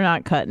tell them they're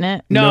not cutting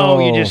it? No,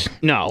 you just,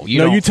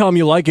 you tell them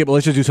you like it, but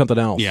let's just do something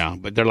else. Yeah,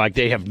 but they're like,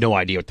 they have no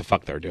idea what the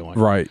fuck they're doing.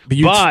 Right. But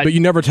you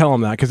never tell them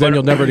that because then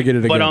you'll never get it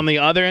again. But on the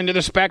other end of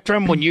the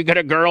spectrum, when you get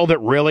a girl that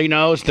really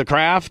knows the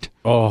craft,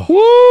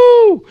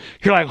 woo!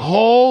 You're like,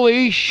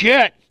 holy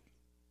shit.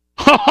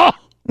 What'd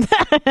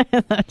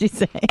you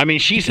say? I mean,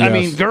 I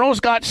mean,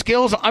 girls got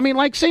skills. I mean,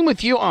 like, same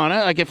with you,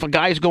 Anna. Like, if a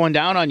guy's going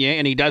down on you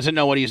and he doesn't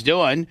know what he's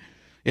doing,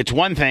 it's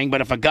one thing.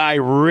 But if a guy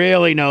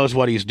really knows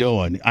what he's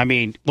doing, I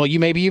mean, well,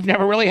 you've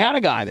never really had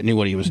a guy that knew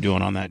what he was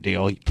doing on that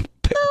deal.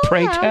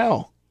 Pray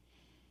tell.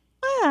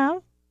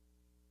 Well,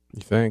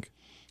 you think?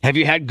 Have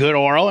you had good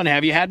oral and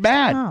have you had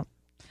bad? Oh.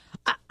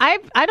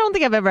 I don't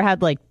think I've ever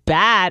had like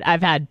bad.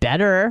 I've had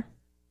better.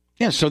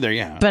 Yeah, so there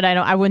you have. But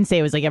I wouldn't say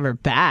it was like ever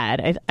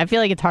bad. I feel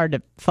like it's hard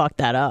to fuck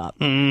that up.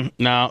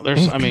 No,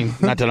 there's. I mean,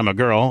 not that I'm a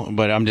girl,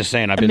 but I'm just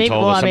saying I've been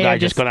told that some guy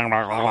just go down.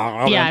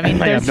 Yeah, I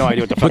mean, I have no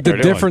idea what the fuck they're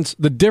doing.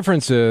 The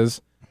difference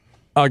is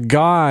a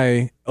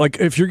guy, like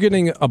if you're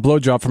getting a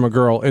blowjob from a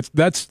girl,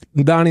 that's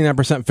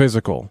 99%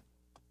 physical.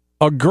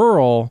 A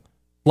girl,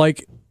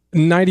 like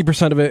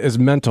 90% of it is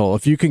mental.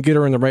 If you can get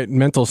her in the right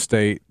mental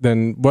state,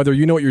 then whether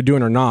you know what you're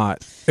doing or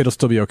not, it'll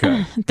still be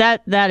okay.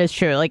 That is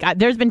true. Like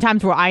there's been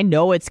times where I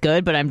know it's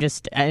good, but I'm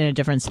just in a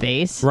different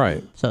space.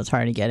 Right. So it's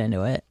hard to get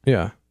into it.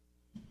 Yeah.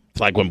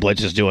 It's like when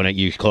Blitz is doing it,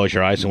 you close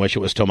your eyes and wish it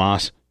was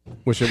Tomas.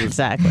 Wish it was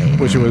exactly.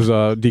 Wish it was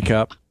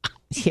decap.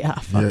 Yeah.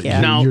 Fuck yeah.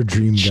 Now, your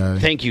dream guy.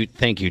 Thank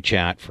you,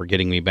 chat, for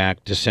getting me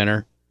back to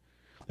center.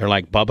 They're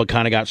like, Bubba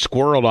kind of got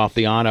squirreled off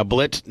the Anna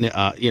Blitz,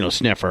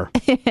 sniffer.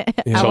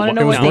 I want to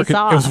know what they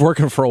saw. It was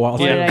working for a while.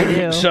 What did I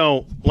do?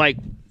 So, like,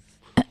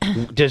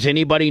 does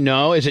anybody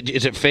know? Is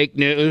it fake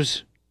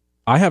news?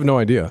 I have no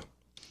idea.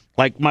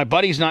 Like, my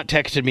buddy's not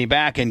texted me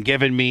back and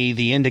given me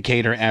the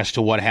indicator as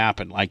to what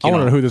happened. Like, I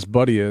want to know who this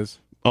buddy is.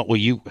 Oh, well,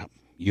 you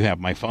have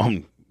my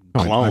phone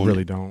cloned. I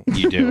really don't.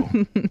 You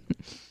do.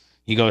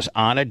 He goes,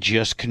 Anna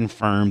just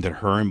confirmed that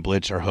her and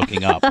Blitz are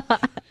hooking up.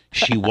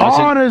 She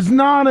wasn't. Anna's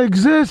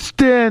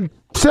non-existent.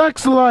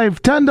 Sex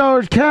life,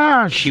 $10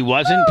 cash. She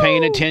wasn't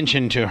paying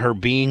attention to her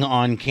being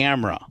on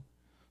camera.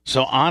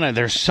 So, Anna,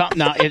 there's something.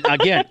 Now,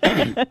 again.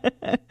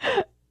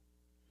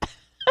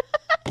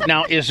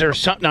 Now, is there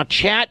something? Now,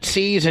 chat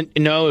sees and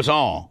knows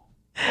all.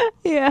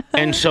 Yeah.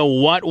 And so,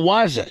 what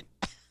was it?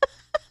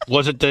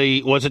 Was it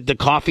the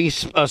coffee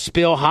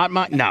spill hot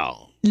mic?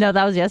 No. No,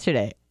 that was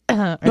yesterday.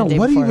 No,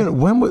 what even?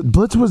 When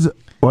Blitz was?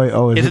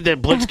 Wait, is it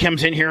that Blitz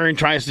comes in here and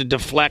tries to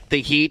deflect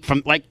the heat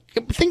from? Like,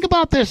 think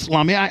about this,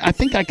 Lummy. I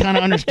think I kind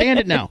of understand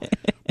it now.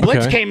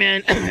 Blitz came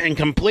in and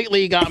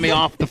completely got me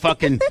off the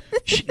fucking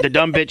the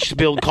dumb bitch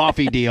spilled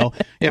coffee deal.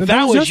 If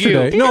that was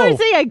yesterday. you, no.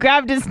 Say I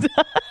grabbed his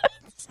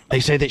nuts. They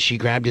say that she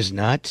grabbed his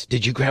nuts.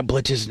 Did you grab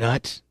Blitz's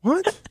nuts?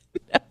 What?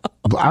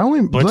 I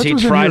only Blitz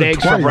eats fried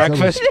eggs for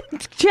breakfast.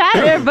 Chat,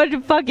 they're a bunch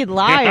of fucking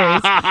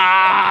liars.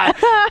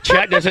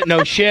 Chat doesn't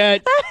know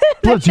shit.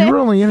 Blitz, you were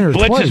only in here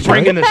Blitz twice, is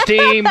bringing the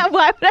steam.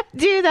 Why would I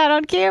do that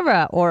on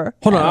camera? Or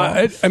hold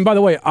on. And by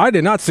the way, I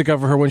did not stick up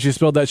for her when she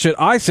spilled that shit.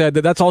 I said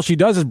that's all she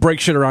does is break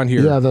shit around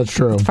here. Yeah, that's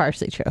true. It's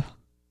partially true.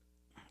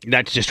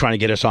 That's just trying to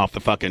get us off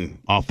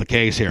the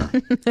case here.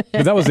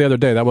 But that was the other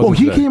day. That wasn't.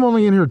 Well, he came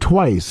only in here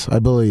twice, I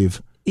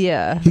believe.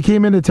 Yeah. He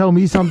came in to tell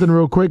me something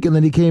real quick, and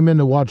then he came in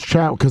to watch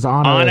chat because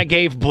Anna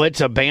gave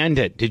Blitz a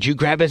bandit. Did you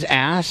grab his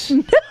ass?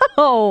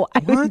 No.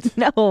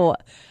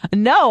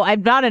 No,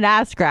 I'm not an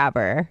ass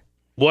grabber.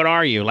 What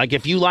are you? Like,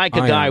 if you like a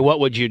guy, what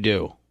would you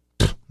do?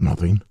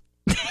 Nothing.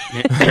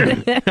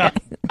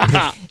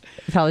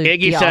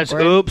 Iggy says,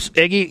 oops.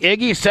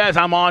 Iggy says,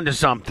 I'm on to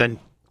something.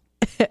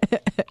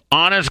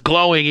 Anna's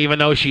glowing even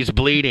though she's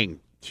bleeding.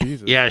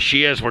 Jesus. Yeah,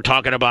 she is. We're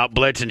talking about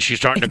Blitz, and she's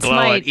starting to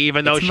glow.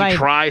 Even though she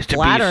tries to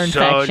bladder be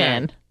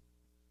infection. so.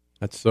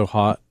 That's so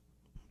hot.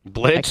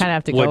 Blitz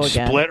would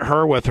split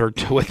her with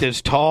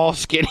his tall,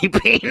 skinny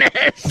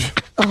penis.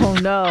 Oh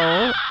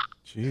no!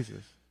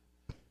 Jesus.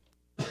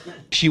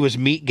 She was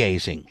meat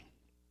gazing.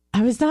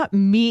 I was not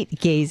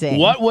meat gazing.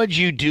 What would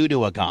you do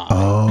to a guy?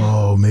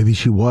 Oh, maybe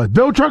she was.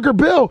 Bill Trucker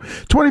Bill,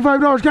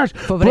 $25 cash.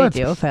 What would I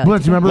do?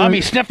 Blitz, remember? Let me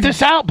sniff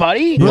this out,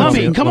 buddy. Blitz,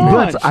 Let me, come on.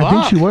 Blitz, I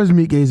think she was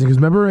meat gazing because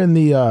remember in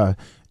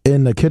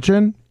the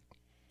kitchen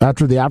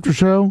after the after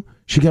show,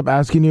 she kept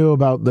asking you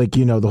about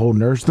the whole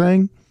nurse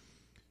thing,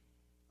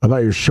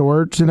 about your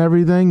shorts and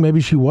everything.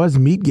 Maybe she was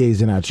meat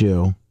gazing at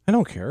you. I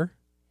don't care.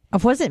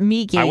 It wasn't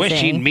meat gazing. I wish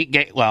she'd meat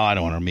gaze. Well, I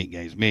don't want her meat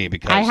gaze me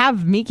because I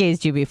have meat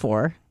gazed you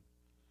before.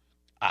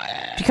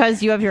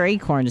 Because you have your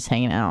acorn just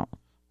hanging out.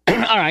 All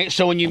right,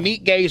 so when you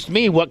meat gazed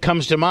me, what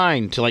comes to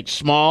mind? To like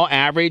small,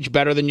 average,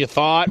 better than you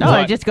thought? No,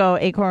 I just go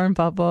acorn,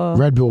 Bubba.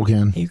 Red Bull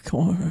can.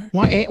 Acorn.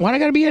 Why I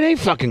gotta be an A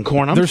fucking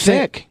corn? I'm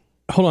sick.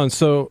 Hold on.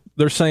 So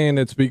they're saying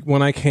it's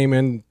when I came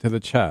into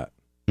the chat.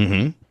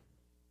 Mm-hmm.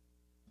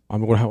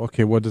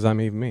 Okay, what does that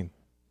even mean?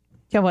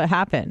 Yeah, what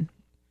happened?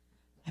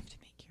 I have to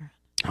make your.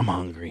 I'm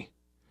hungry.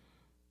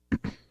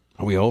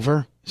 Are we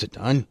over? Is it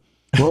done?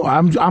 Well,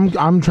 I'm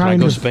trying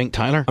to to spank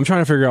Tyler. I'm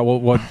trying to figure out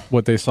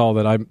what they saw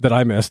that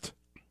I missed.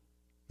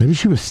 Maybe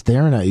she was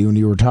staring at you when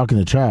you were talking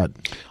to chat.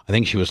 I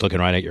think she was looking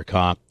right at your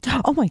cock.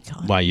 Oh my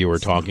god! While you were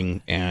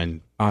talking,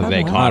 and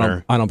they caught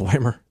her. I don't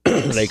blame her.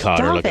 They caught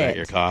her looking at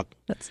your cock.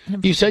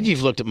 You said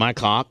you've looked at my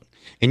cock,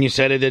 and you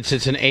said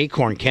it's an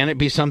acorn. Can it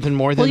be something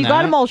more than that? Well, you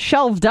got them all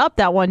shelved up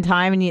that one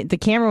time, and the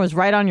camera was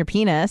right on your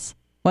penis.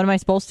 What am I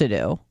supposed to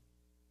do?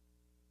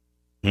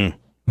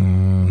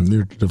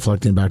 You're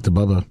deflecting back to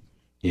Bubba.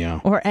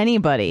 Yeah. Or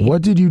anybody.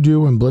 What did you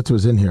do when Blitz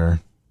was in here?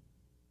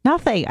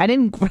 Nothing. I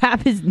didn't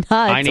grab his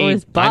nuts or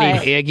his butt. I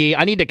need Iggy.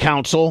 I need to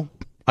counsel.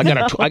 I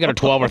got a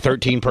 12 or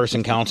 13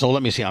 person council.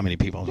 Let me see how many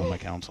people are on my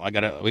council.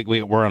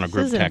 We're on a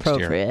group text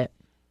here.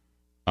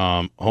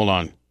 Hold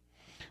on.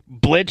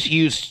 Blitz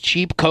used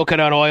cheap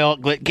coconut oil,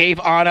 gave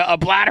Anna a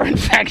bladder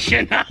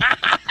infection.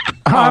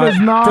 Anna's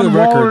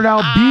non-watered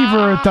out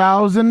beaver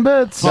 1,000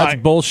 bits.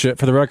 That's bullshit.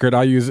 For the record,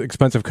 I use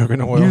expensive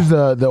coconut oil. Use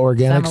the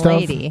organic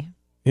stuff. Lady.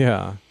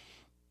 Yeah.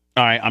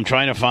 All right, I'm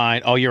trying to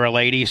find. Oh, you're a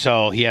lady,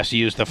 so he has to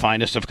use the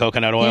finest of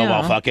coconut oil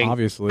while fucking.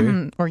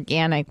 Obviously.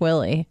 Organic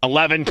Willie.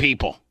 11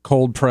 people.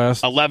 Cold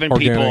pressed. 11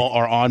 people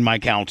are on my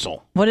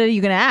council. What are you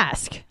going to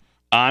ask?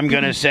 I'm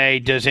going to say,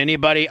 does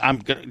anybody.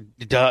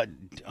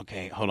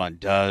 Okay, hold on.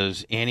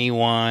 Does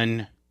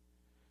anyone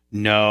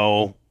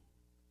know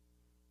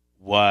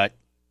what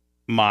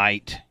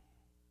might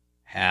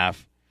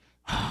have.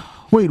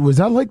 Wait, was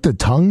that like the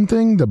tongue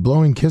thing? The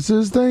blowing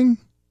kisses thing?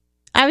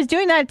 I was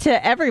doing that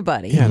to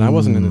everybody. Yeah, and I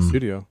wasn't in the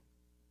studio.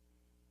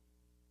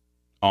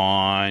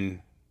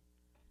 On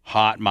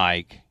hot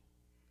mic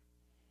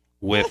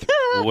with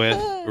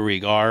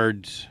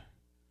regards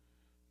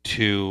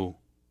to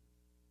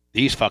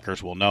these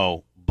fuckers will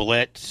know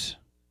Blitz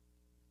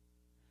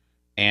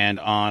and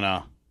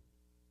Anna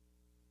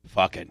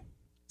fucking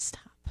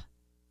stop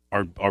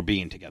or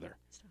being together.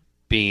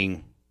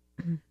 Being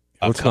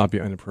Let's not be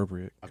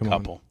inappropriate. A Come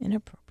couple.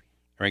 Inappropriate.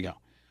 Here we go.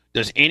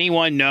 Does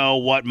anyone know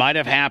what might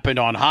have happened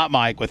on Hot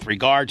Mic with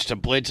regards to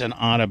Blitz and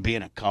Anna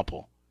being a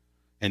couple?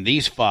 And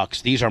these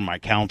fucks, these are my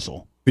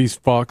counsel. These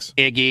fucks.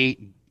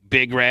 Iggy,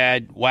 Big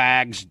Red,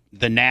 Wags,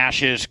 the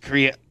Nashes,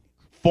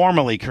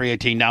 formerly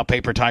Creatine, now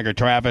Paper Tiger,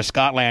 Travis,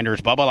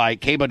 Scottlanders, Bubba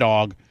Light, Cable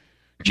Dog,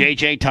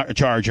 JJ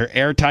Charger,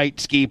 Airtight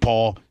Ski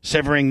Pole,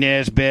 Severing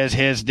Niz, Biz,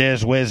 His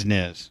Diz, Wiz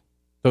Niz.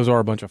 Those are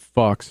a bunch of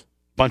fucks.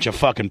 Bunch of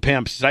fucking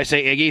pimps. Did I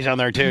say Iggy's on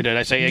there too? Did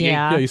I say Iggy?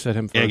 Yeah. Yeah, you said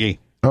him first. Iggy.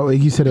 Oh,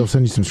 Iggy said he'll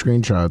send you some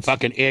screenshots.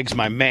 Fucking Iggs,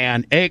 my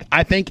man.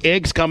 I think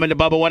Iggs coming to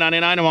Bubba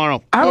 199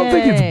 tomorrow. I don't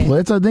think Yay. it's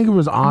Blitz. I think it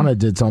was Anna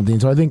did something.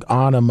 So I think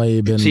Anna may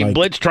have been See, like...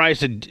 Blitz tries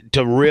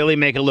to really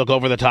make it look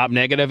over the top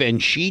negative,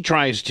 and she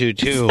tries to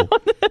too.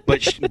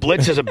 But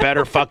Blitz is a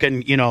better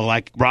fucking,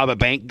 like rob a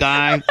bank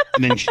guy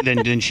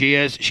than she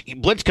is.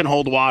 Blitz can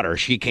hold water.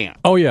 She can't.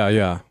 Oh,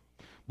 yeah.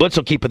 Blitz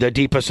will keep the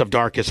deepest of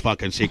darkest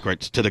fucking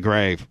secrets to the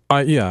grave.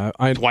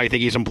 That's why I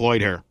think he's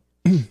employed here.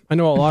 I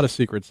know a lot of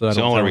secrets that I It's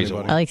the don't only tell reason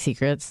anybody. I like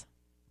secrets.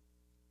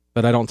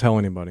 That I don't tell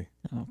anybody.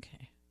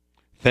 Okay.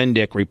 Thin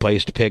Dick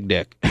replaced Pig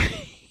Dick.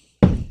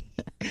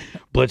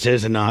 Blitz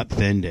is not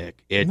Thin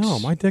Dick. No,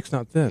 my dick's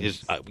not thin.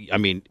 It's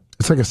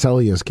It's like a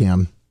Celsius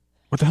can.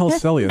 What the hell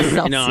is Celsius?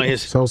 no,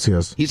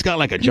 Celsius. he's got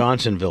like a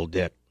Johnsonville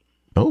dick.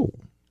 Oh.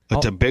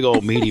 It's a big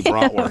old meaty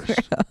bratwurst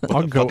with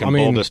I'll a go- fucking I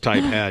mean- bulbous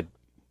type head.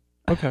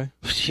 Okay.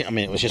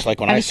 It was just like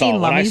when Have I you saw seen it.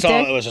 When I Lummy's saw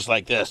dick? it, it was just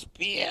like this.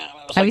 Yeah.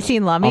 Have you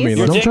seen Lummies? I mean,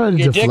 Your Don't dick, try to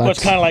your dick was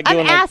deflect. kind of like I'm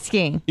doing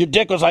asking. your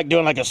dick was like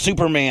doing like a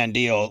Superman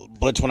deal.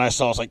 Blitz, when I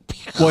saw, it was like,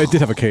 Well, it did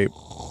have a cape.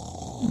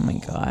 Oh my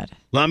god.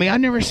 Lummy,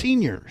 I've never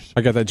seen yours.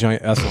 I got that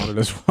giant S on it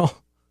as well.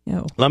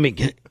 Ew. Lummy,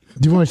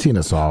 You've only seen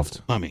a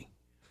soft. Lummy,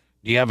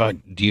 do you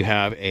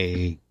have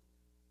a?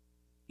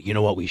 You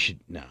know what we should?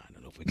 No, I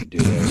don't know if we can do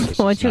this.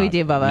 What should we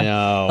do, Bubba?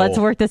 No. Let's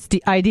work this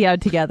idea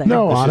out together.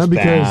 No, This Anna, is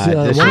because bad. This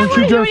why is- don't I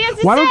wanna you hear what he has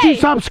to why don't you say.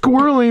 stop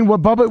squirreling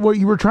what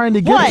you were trying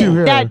to get What? to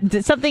here?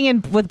 That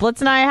something with Blitz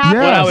and I happened?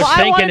 Yeah. What I was well, I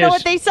want thinking to know is-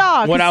 what they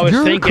saw. What I was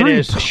You're a thinking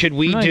is, creep. should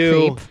we I'm not a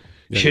do? creep.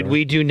 Should Yeah.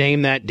 we do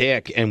name that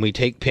dick and we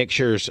take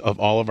pictures of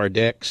all of our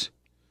dicks?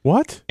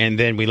 What? And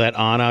then we let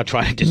Anna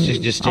try to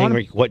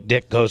distinguish what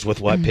dick goes with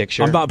what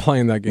picture. I'm not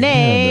playing that game.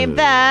 Name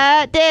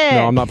that dick.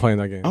 No, I'm not playing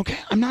that game. Okay,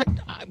 I'm not.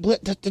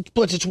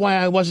 Blitz, it's why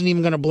I wasn't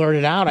even going to blurt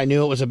it out. I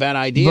knew it was a bad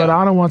idea. But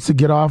Anna wants to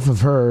get off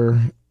of her.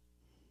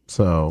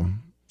 So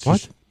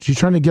What? She's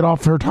trying to get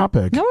off her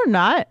topic. No, we're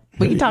not.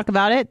 We can talk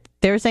about it.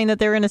 They were saying that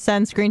they were going to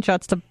send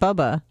screenshots to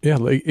Bubba. Yeah,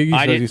 Iggy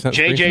I says he didn't, sent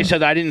JJ screenshots.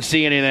 said I didn't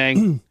see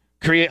anything.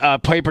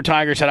 Paper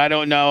Tiger said I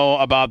don't know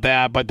about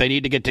that, but they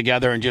need to get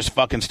together and just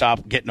fucking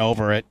stop getting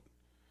over it.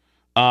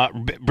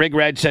 Big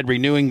Red said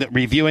reviewing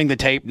the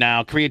tape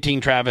now.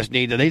 Creatine Travis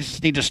they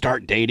just need to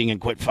start dating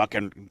and quit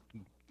fucking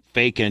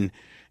faking.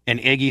 And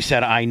Iggy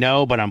said, I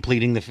know, but I'm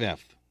pleading the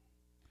fifth.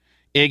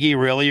 Iggy,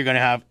 really? You're going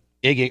to have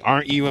Iggy?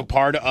 Aren't you a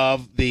part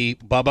of the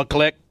Bubba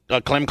clique,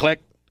 Clem clique?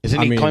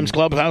 Isn't he Clem's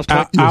Clubhouse clique?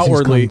 Yes, he's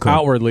Outwardly, Clem.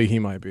 outwardly, he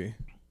might be.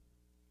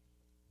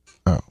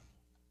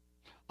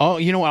 Oh,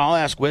 you know what? I'll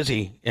ask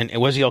Wizzy, and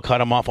Wizzy will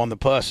cut him off on the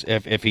puss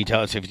if he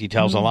tells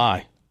a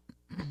lie.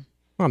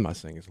 I'm not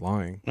saying he's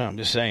lying. No, I'm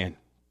just saying.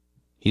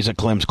 He's a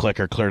Clem's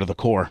clicker, clear to the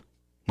core,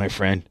 my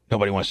friend.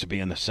 Nobody wants to be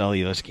in the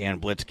cellulose can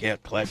blitz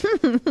kit click.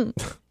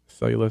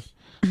 Cellulose.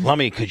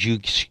 Lummy, could you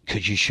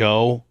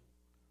show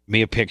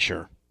me a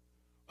picture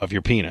of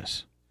your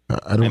penis?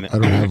 I don't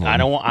have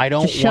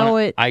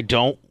one. I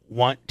don't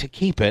want to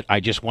keep it.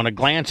 I just want to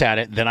glance at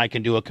it. Then I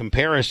can do a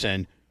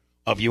comparison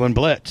of you and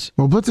Blitz.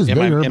 Well, Blitz is In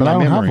my- bigger, in but my I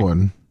don't memory. have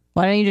one.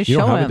 Why don't you just You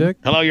show don't have him? a dick?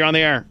 Hello, you're on the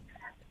air.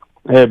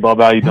 Hey, Bob,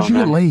 how you How'd doing, you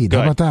get man? laid? Good.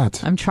 How about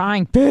that? I'm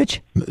trying, bitch.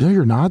 No,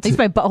 you're not. At least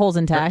my butthole's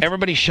intact.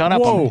 Everybody shut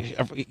up. Whoa.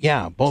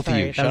 Yeah, both Sorry,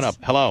 of you. that Shut was- up.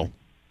 Hello.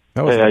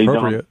 That was Hey, how you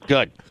appropriate.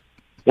 Good.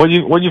 What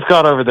you've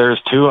got over there is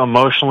two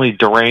emotionally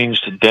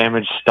deranged,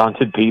 damaged,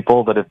 stunted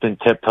people that have been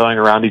tiptoeing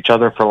around each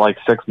other for like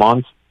 6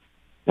 months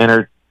and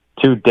are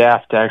too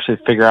daft to actually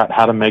figure out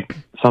how to make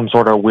some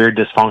sort of weird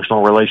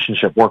dysfunctional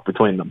relationship work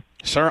between them.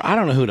 Sir, I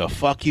don't know who the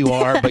fuck you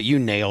are, but you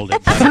nailed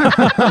it.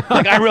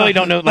 Like, I really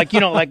don't know. Like,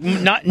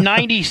 not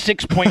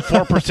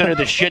 96.4% of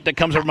the shit that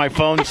comes over my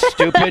phone is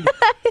stupid.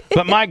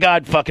 But my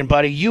God, fucking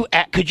buddy,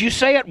 could you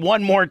say it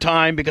one more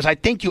time? Because I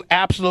think you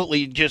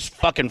absolutely just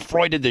fucking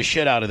Freuded the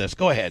shit out of this.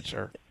 Go ahead,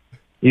 sir.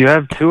 You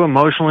have two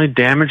emotionally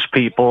damaged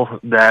people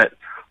that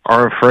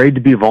are afraid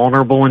to be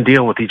vulnerable and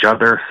deal with each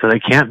other, so they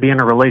can't be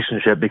in a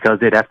relationship because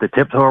they'd have to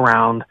tiptoe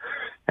around,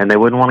 and they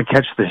wouldn't want to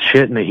catch the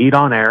shit and the heat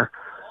on air,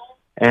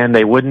 and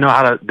they wouldn't know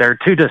how to. They're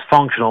too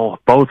dysfunctional,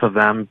 both of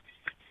them,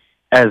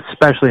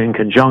 especially in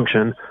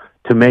conjunction,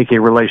 to make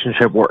a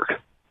relationship work.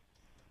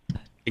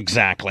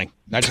 Exactly.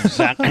 That's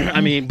exactly. I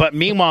mean, but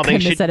meanwhile they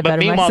Couldn't have should. said it But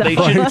better meanwhile they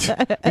myself.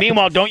 should.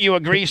 Meanwhile, don't you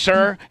agree,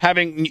 sir?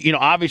 Having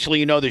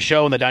obviously the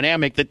show and the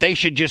dynamic that they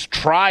should just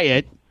try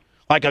it.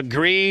 Like,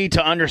 agree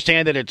to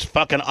understand that it's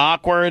fucking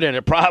awkward and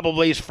it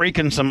probably is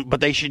freaking some, but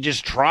they should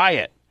just try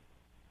it.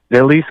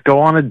 at least go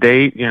on a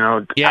date, you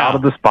know, Yeah. out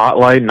of the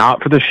spotlight,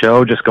 not for the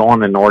show, just go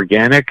on an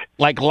organic,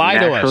 Like lie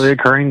to us. naturally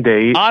occurring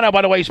date. Anna,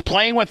 by the way, is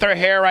playing with her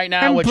hair right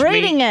now, I'm which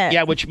braiding means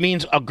it. which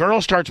means a girl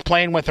starts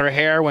playing with her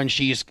hair when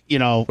she's, you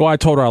know, Well, I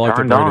told her I liked it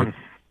Turned braided. on.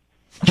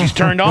 she's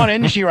turned on,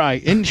 isn't she?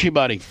 Right, isn't she,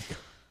 buddy?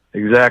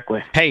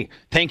 Exactly. Hey,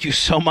 thank you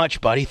so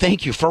much, buddy.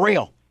 Thank you for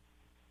real.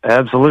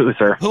 Absolutely,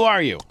 sir. Who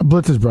are you?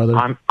 Blitz's brother.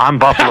 I'm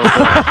Buffalo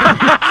Bill.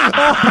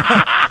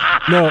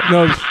 No,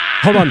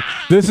 hold on.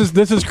 This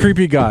is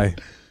creepy guy.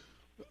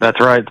 That's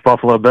right. It's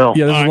Buffalo Bill.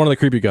 Yeah, this is one of the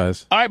creepy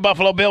guys. All right,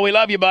 Buffalo Bill, we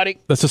love you, buddy.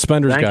 The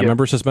suspenders Thank guy. you.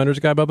 Remember suspenders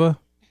guy, Bubba?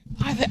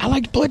 I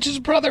liked Blitz's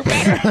brother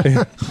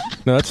better.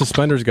 No, that's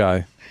suspenders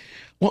guy.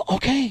 Well,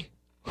 okay.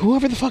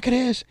 Whoever the fuck it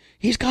is,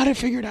 he's got it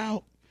figured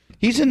out.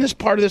 He's in this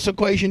part of this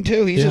equation,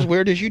 too. He's as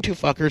weird as you two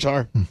fuckers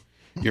are.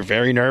 You're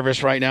very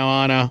nervous right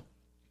now, Anna.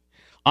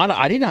 Anna,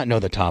 I did not know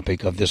the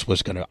topic of this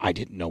was going to... I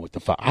didn't know what the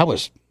fuck...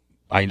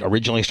 I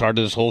originally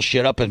started this whole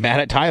shit up and mad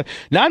at Tyler.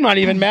 Now I'm not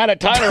even mad at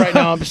Tyler right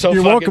now. I'm so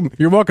You're welcome.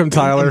 You're welcome,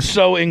 Tyler. I'm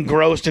so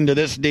engrossed into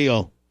this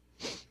deal.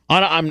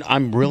 Anna,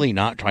 I'm really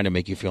not trying to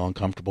make you feel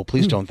uncomfortable.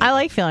 Please don't think I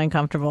like feeling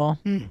comfortable.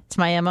 It's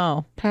my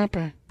MO.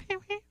 Papa.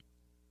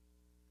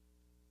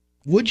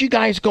 Would you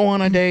guys go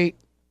on a date?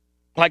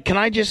 Like, can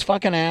I just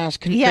fucking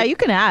ask? Yeah, you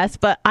can ask,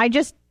 but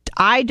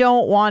I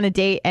don't want to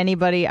date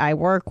anybody I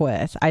work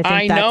with. I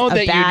think that's know a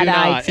that you bad do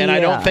not, idea. and I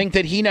don't think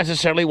that he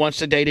necessarily wants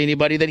to date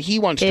anybody that he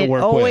wants to it work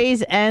with.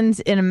 always ends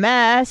in a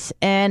mess,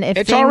 and if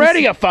It's things-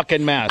 already a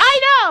fucking mess.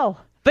 I know,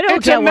 but it'll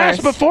It's get a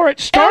mess worse. before it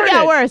started.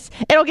 It'll get worse.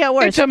 It'll get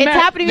worse. It's a It's mess.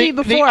 happened to me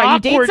The before. You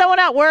date awkward- someone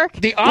at work. The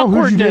who'd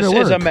you date awkwardness at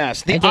is a work?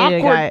 mess. I dated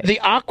a guy- The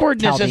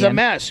awkwardness is a Chaldean.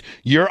 mess.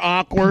 You're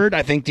awkward.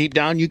 I think deep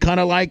down you kind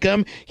of like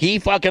him. He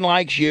fucking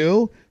likes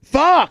you.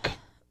 Fuck.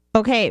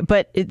 Okay,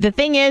 but the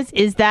thing is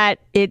that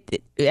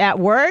it at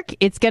work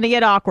it's going to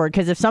get awkward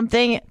because if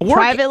something Work-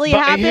 privately but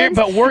happens, here-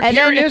 but work and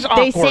here then is they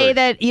awkward. say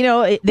that they We're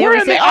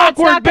always in say, the "Oh, it's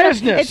awkward not gonna-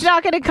 business." It's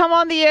not going to come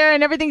on the air,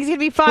 and everything's going to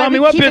be fine. Well, I mean, We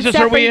what keep it business are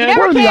separate. we You in? never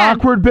We're in the can.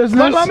 awkward business.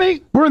 But let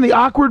me- We're in the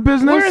awkward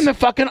business. We're in the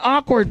fucking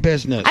awkward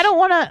business. I don't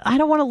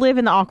want to live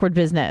in the awkward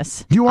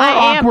business. You are I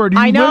am. awkward. You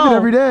I know. live it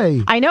every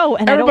day. I know,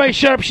 and Everybody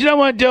shut up. She don't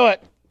want to do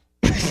it.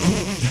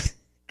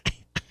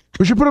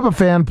 We should put up a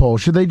fan poll.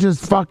 Should they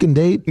just fucking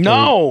date?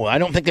 No, I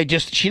don't think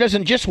she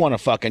doesn't just want to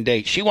fucking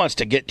date. She wants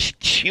to get.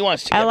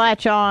 I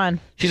latch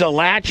on. She's a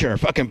latcher.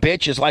 Fucking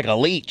bitch is like a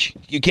leech.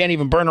 You can't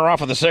even burn her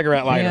off with a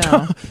cigarette lighter.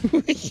 Yeah.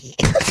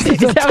 Is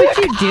that what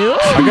you do?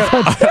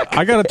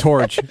 I got a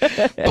torch.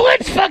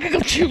 Blitz fucking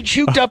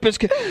chuked up his.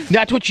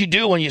 That's what you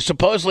do when you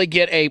supposedly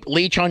get a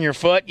leech on your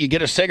foot. You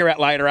get a cigarette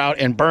lighter out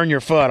and burn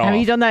your foot off. Have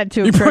you done that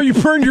to a You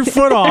burned your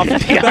foot off.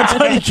 That's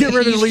how you get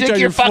rid of the leech stick on your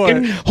your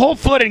fucking foot. whole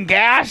foot in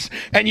gas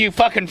and you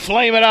fucking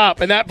flame it up,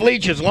 and that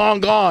bleach is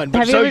long gone. But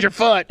Have you so's ever- your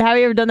foot. Have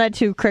you ever done that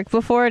to Crick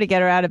before to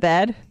get her out of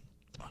bed?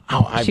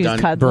 Oh, I've She was done.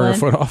 Burn cuddling. her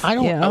foot off. I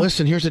don't. Yeah.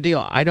 Listen, here's the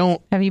deal. I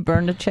don't. Have you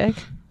burned a chick?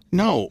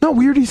 No. No,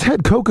 we already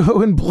said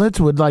Coco and Blitz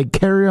would like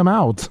carry him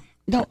out.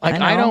 No, like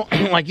I I know.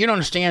 don't like you don't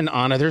understand,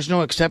 Anna. There's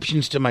no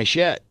exceptions to my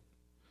shit.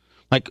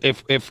 Like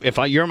if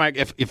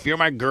you're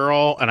my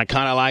girl and I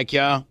kind of like you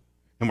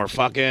and we're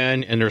fucking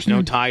and there's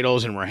no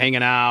titles and we're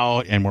hanging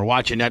out and we're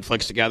watching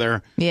Netflix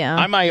together. Yeah.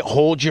 I might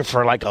hold you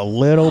for like a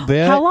little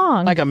bit. How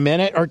long? Like a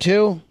minute or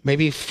two,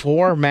 maybe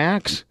 4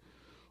 max.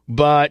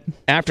 But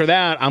after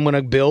that, I'm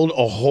gonna build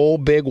a whole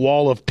big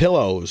wall of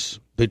pillows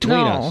between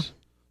No. us.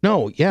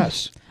 No,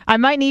 yes. I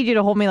might need you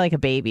to hold me like a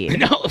baby.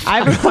 No,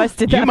 I've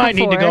requested that you might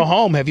need to before. go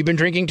home. Have you been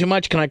drinking too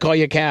much? Can I call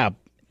you a cab?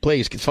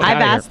 Please, get the fuck I've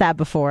out of asked here. that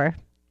before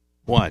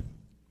What?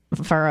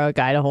 for a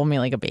guy to hold me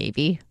like a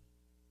baby.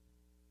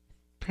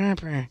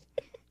 And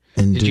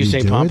Did you he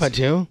say do Pampa it?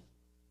 too?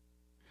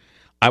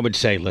 I would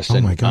say, listen.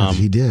 Oh my God,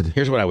 he did.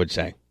 Here's what I would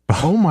say.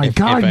 Oh my If-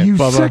 God, if I- you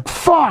Bubba. sick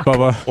fuck!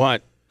 Bubba,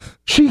 What?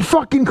 She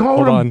fucking called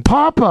Hold him on.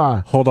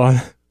 Papa. hold on.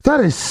 That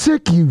is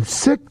sick. You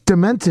sick,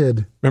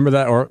 demented. Remember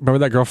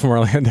that girl from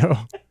Orlando?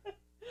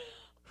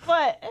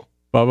 What?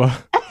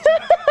 Bubba.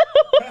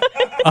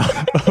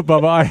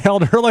 Bubba, I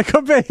held her like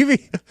a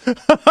baby.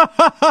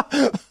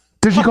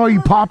 Did she call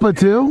you Papa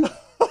too?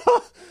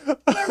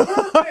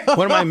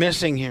 What am I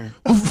missing here?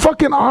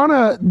 Fucking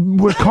Anna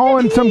was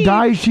calling some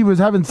guy she was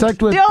having sex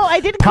with No, I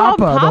didn't call him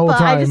Papa the whole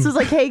Papa. I time. just was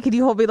like, "Hey, could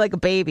you hold me like a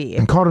baby?"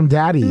 and called him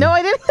Daddy. No,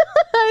 I didn't.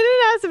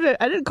 I didn't ask him.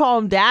 I didn't call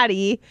him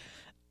Daddy.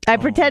 I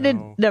pretended.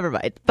 no. Never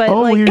mind. But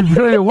Oh, like, you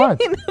pretended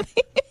what?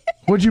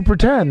 What'd you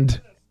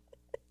pretend?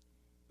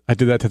 I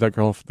did that to that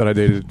girl that I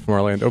dated from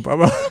Orlando.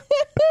 Bubba.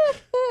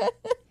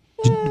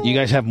 You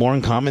guys have more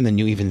in common than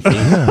you even think.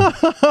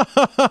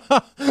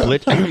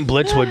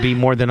 Blitz would be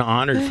more than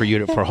honored for you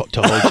to hold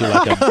you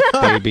like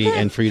a baby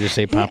and for you to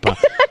say Papa.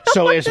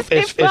 So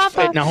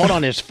now hold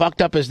on. As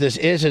fucked up as this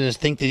is, and as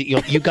think that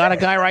you got a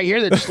guy right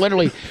here that's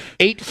literally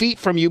 8 feet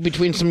from you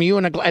between you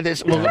and a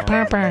this. Well,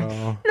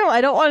 Papa. no, I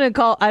don't want to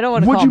call. I don't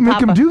want to call What'd you him make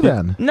Papa. him do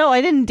then? No,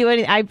 I didn't do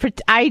anything. I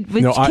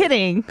was No,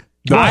 kidding.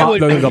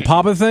 The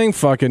Papa thing?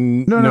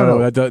 Fucking No. no.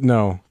 What did you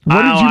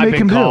I've make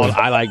been him called, do?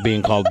 I like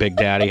being called Big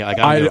Daddy. Like,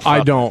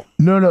 I don't.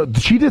 No,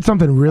 she did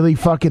something really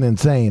fucking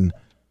insane.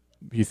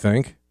 You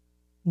think?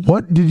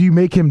 What did you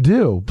make him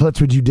do? Blitz,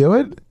 would you do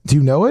it? Do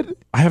you know it?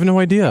 I have no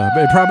idea.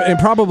 And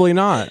probably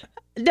not.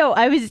 No,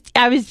 I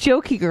was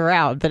joking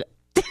around, but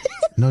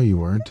No, you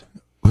weren't.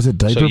 Was it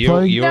diaper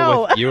play? You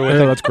No. were with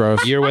That's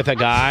gross. you're with a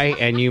guy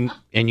and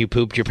you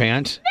pooped your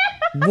pants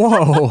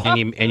Whoa.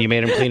 and you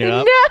made him clean it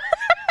up.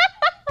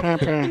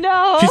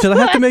 no. She said, I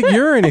have to make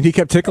urine, and he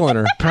kept tickling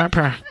her.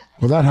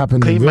 Well, that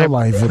happened in real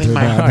life with your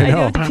I dad.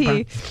 know. I do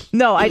the pee.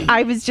 No,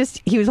 I was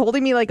just, he was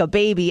holding me like a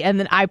baby, and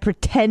then I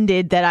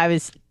pretended that I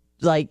was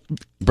like,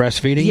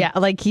 Breastfeeding? yeah,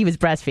 like he was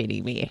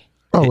breastfeeding me.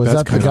 Oh, was That's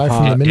that the kinda guy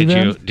hot. from the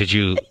minivan?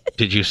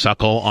 Did you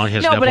suckle on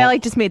his No, nipple? but I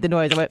like just made the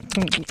noise. I went,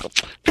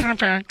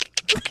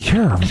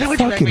 You're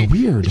fucking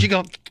weird. Did you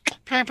go?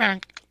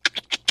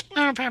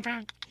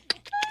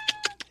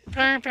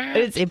 I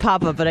didn't say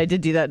Papa, but I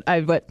did do that. I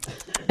went,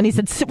 and he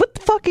said, "What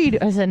the fuck are you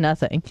doing?" I said,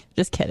 "Nothing.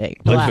 Just kidding."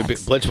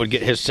 Blitz would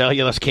get his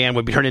cellulose can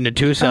would be turned into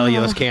 2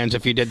 cellulose cans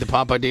if you did the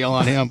Papa deal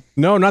on him.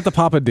 No, not the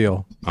Papa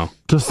deal.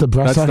 Just the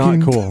breast That's sucking?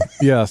 not cool.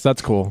 Yes,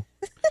 that's cool.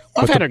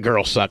 I've had a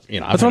girl suck.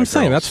 That's what I'm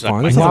saying. That's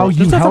fine. There's Wow,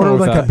 nothing you wrong held her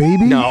with like a that.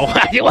 baby? No,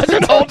 it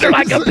wasn't hold her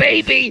like a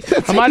baby.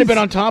 I might have been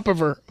on top of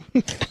her.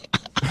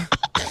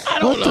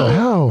 What the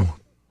hell?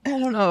 I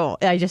don't know.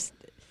 I just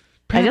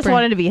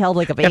wanted to be held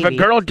like a baby. If a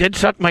girl did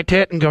suck my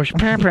tit and go,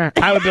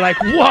 I would be like,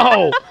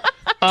 whoa,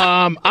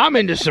 I'm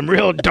into some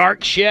real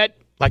dark shit.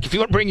 Like if you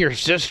want to bring your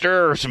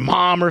sister or some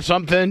mom or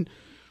something,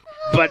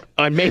 but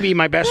maybe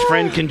my best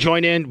friend can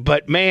join in.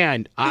 But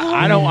man,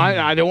 I don't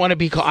want to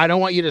be. I don't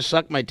want you to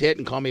suck my tit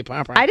and call me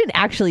Papa. I didn't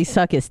actually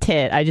suck his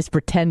tit. I just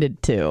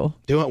pretended to.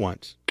 Do it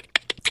once.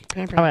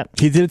 I went,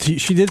 She did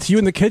it to you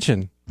in the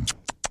kitchen.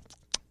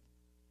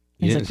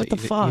 He's like, "What the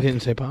fuck?" You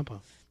didn't say Papa.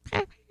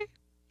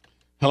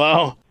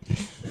 Hello.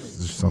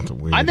 There's something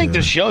weird. I think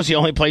here. this show's the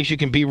only place you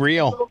can be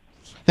real.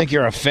 I think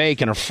you're a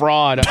fake and a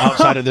fraud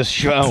outside of this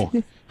show.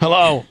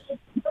 Hello.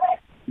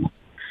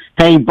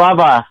 Hey,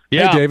 Bubba.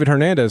 Yeah. Hey, David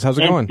Hernandez. How's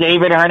it going? It's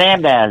David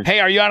Hernandez. Hey,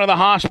 are you out of the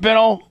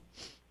hospital?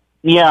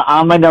 Yeah,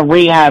 I'm in a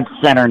rehab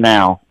center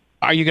now.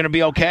 Are you going to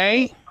be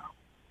okay?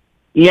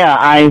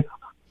 Yeah,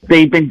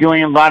 they've been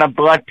doing a lot of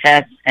blood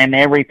tests and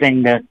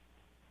everything to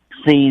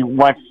see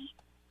what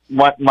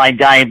my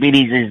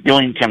diabetes is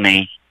doing to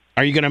me.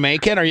 Are you going to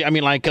make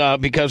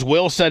it? Because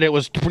Will said it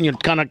was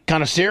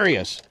kind of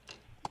serious.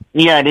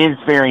 Yeah, it is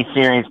very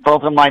serious.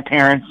 Both of my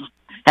parents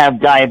have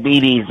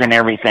diabetes and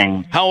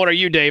everything. How old are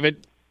you,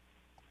 David?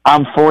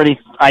 I'm 40.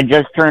 I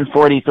just turned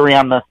 43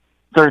 on the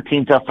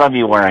 13th of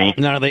February.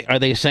 Now, are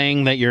they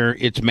saying that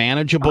it's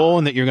manageable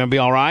and that you're going to be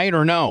all right,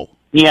 or no?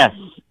 Yes,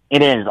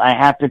 it is. I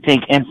have to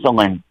take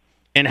insulin.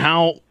 And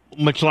how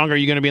much longer are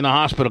you going to be in the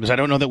hospital? Because I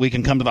don't know that we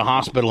can come to the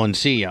hospital and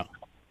see you.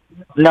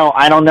 No,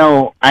 I don't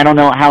know. I don't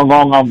know how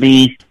long I'll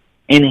be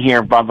in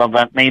here, Bubba,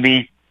 but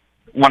maybe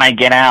when I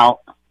get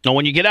out. No,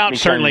 when you get out,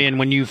 Because- certainly, and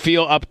when you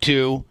feel up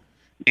to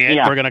it,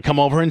 Yeah. we're going to come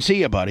over and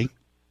see you, buddy.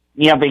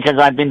 Yeah, because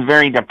I've been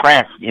very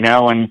depressed,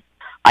 and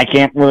I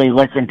can't really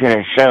listen to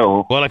the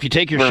show. Well, if you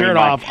take your Very shirt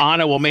much. off,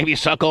 Anna will maybe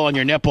suckle on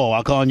your nipple.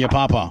 I'll call on you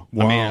Papa.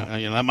 Wow. I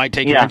mean, that might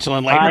take your Yeah.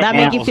 insulin later. Will that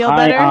make you feel Hi,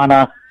 better?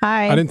 Anna.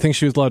 Hi. I didn't think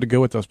she was allowed to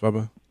go with us,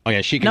 Bubba. Oh,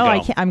 yeah, she can No, go. I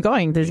can't. I'm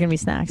going. There's gonna be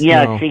snacks.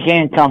 Yeah, No. she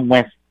can come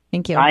with.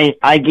 Thank you. I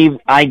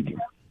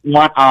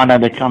want Anna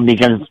to come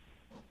because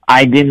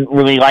I didn't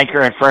really like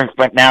her at first,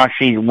 but now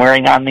she's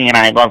wearing on me, and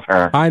I love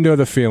her. I know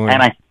the feeling.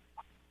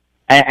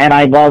 And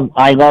I love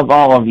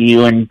all of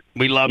you, and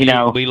We love You you.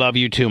 know- We love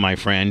you too, my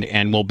friend,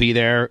 and we'll be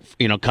there.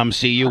 Come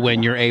see you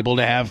when you're able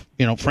to have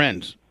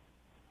friends.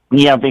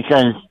 yeah,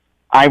 because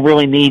I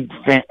really need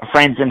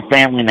friends and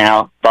family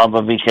now,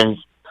 Bubba, because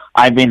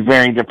I've been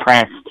very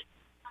depressed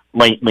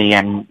lately,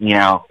 and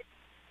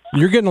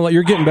You're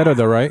getting better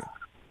though, right?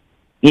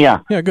 yeah.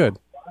 Yeah, good.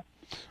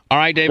 All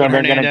right, David So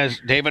they're gonna-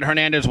 Hernandez. David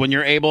Hernandez, when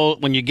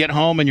you get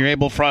home and you're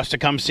able for us to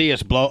come see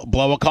us, blow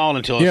a call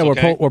until it's Yeah,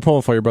 okay. we're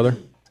pulling for you, brother.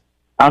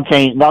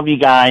 Okay, love you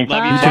guys.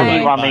 Love you too, Love buddy.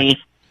 you, Mommy.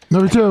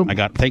 Number 2.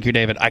 Thank you,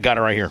 David. I got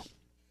it right here.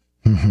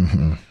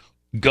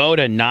 Go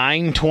to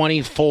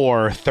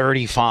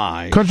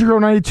 92435. Country Girl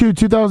 92,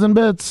 2,000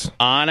 bits.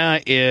 Anna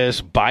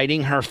is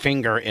biting her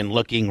finger and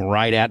looking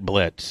right at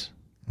Blitz.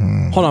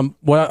 Hold on.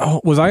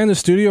 Was I in the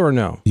studio or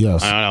no?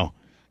 Yes. I don't know.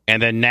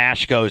 And then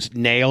Nash goes,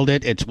 nailed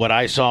it. It's what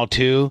I saw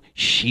too.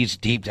 She's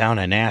deep down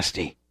and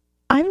nasty.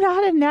 I'm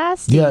not a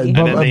nasty. Yeah, And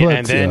then,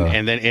 Blitz, yeah.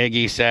 and then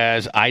Iggy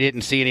says, I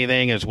didn't see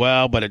anything as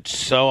well, but it's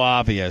so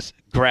obvious.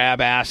 Grab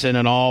assing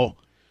and all.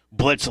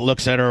 Blitz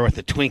looks at her with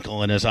a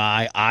twinkle in his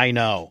eye. I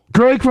know.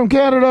 Drake from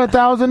Canada,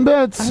 1,000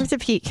 I bits. have to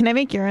pee. Can I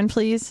make urine,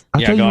 please? I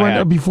Yeah, thought you go went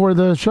ahead. before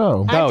the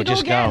show. I have Go, to go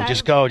just again. go.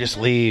 Just go. Just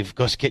leave.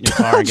 Go get in your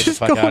car and get the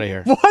fuck out of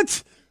here.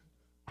 What?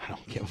 I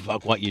don't give a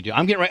fuck what you do.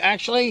 I'm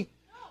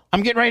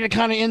getting ready to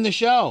kind of end the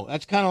show.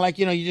 That's kind of like,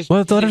 you just...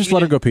 Let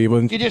her go pee.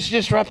 You just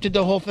disrupted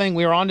the whole thing.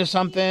 We were on to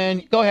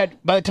something. Go ahead.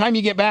 By the time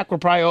you get back, we're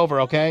probably over,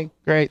 okay?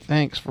 Great.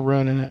 Thanks for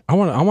ruining it. I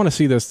want to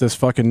see this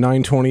fucking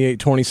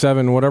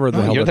 9/28/27 whatever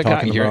the hell You're they're the guy.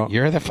 talking about.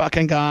 You're the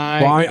fucking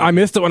guy. Well, I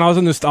missed it when I was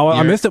in this.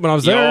 I missed it when I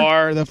was there.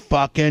 You're the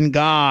fucking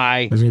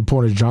guy. There's going to be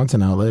Porter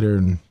Johnson out later.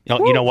 And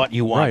You know what?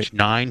 You watch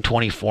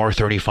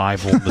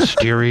 9/24/35 will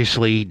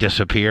mysteriously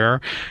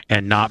disappear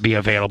and not be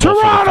available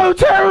Toronto,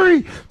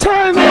 Terry!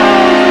 10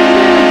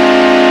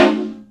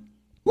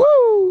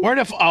 Woo! Where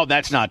the oh,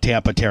 that's not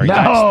Tampa Terry. No.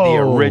 That's the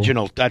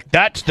original.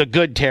 That's the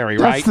good Terry,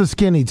 right? That's the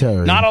skinny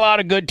Terry. Not a lot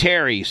of good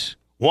Terrys.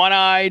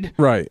 One-eyed,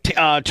 Right.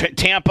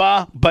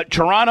 Tampa, but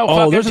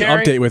Toronto. There's Terry?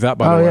 an update with that,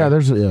 by the way. Oh, yeah,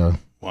 there's yeah.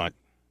 What?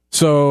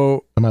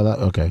 So, Am I that?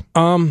 Okay.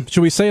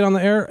 should we say it on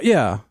the air?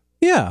 Yeah.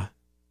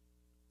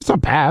 It's not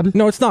bad.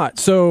 No, it's not.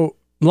 So,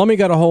 Lummy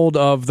got a hold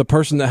of the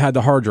person that had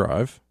the hard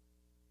drive.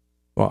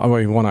 Well, I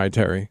mean, one-eyed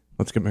Terry.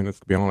 Let's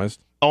be honest.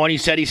 Oh, and he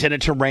said he sent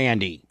it to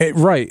Randy.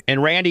 Right.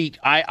 And Randy,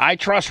 I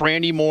trust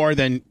Randy more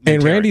than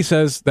And Terry. Randy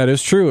says that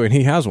is true, and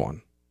he has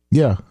one.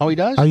 Yeah. Oh, he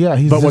does? Yeah.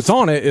 But what's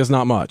on it is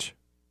not much.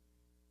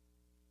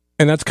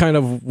 And that's kind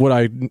of what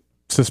I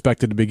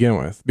suspected to begin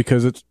with,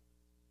 because it's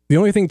the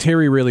only thing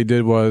Terry really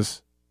did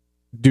was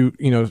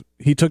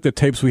he took the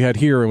tapes we had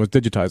here and was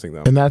digitizing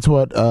them. And that's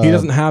what... he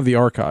doesn't have the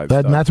archives.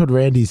 And that's what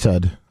Randy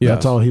said. Yes.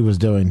 That's all he was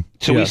doing.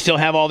 So we still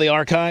have all the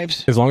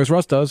archives? As long as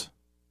Russ does.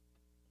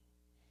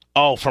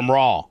 Oh, from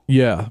Raw.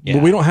 Yeah. Yeah.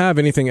 But we don't have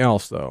anything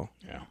else, though.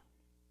 Yeah.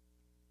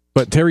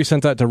 But Terry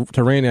sent that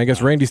to Randy. I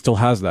guess Randy still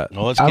has that.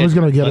 Well, I was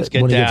going to get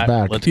it when he gets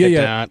back. Let's get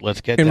that.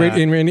 Let's get and that.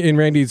 And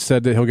Randy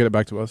said that he'll get it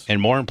back to us. And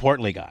more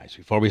importantly, guys,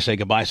 before we say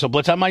goodbye, so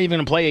Blitz, I'm not even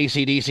going to play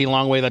AC/DC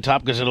Long Way to the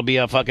Top because it'll be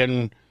a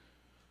fucking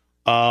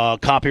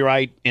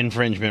copyright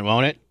infringement,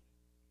 won't it?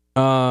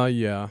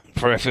 Yeah.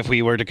 For if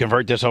we were to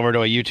convert this over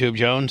to a YouTube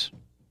Jones?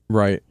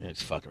 Right.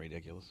 It's fucking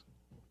ridiculous.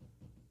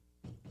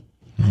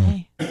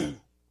 Hey.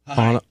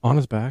 On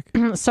his back.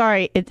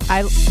 Sorry,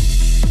 okay.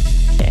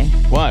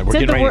 What? We're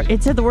getting ready.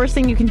 It said the worst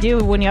thing you can do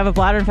when you have a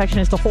bladder infection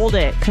is to hold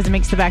it because it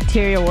makes the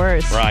bacteria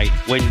worse. Right.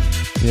 When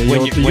you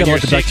your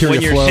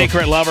flow.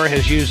 secret lover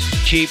has used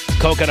cheap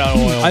coconut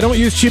oil. I don't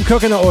use cheap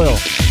coconut oil.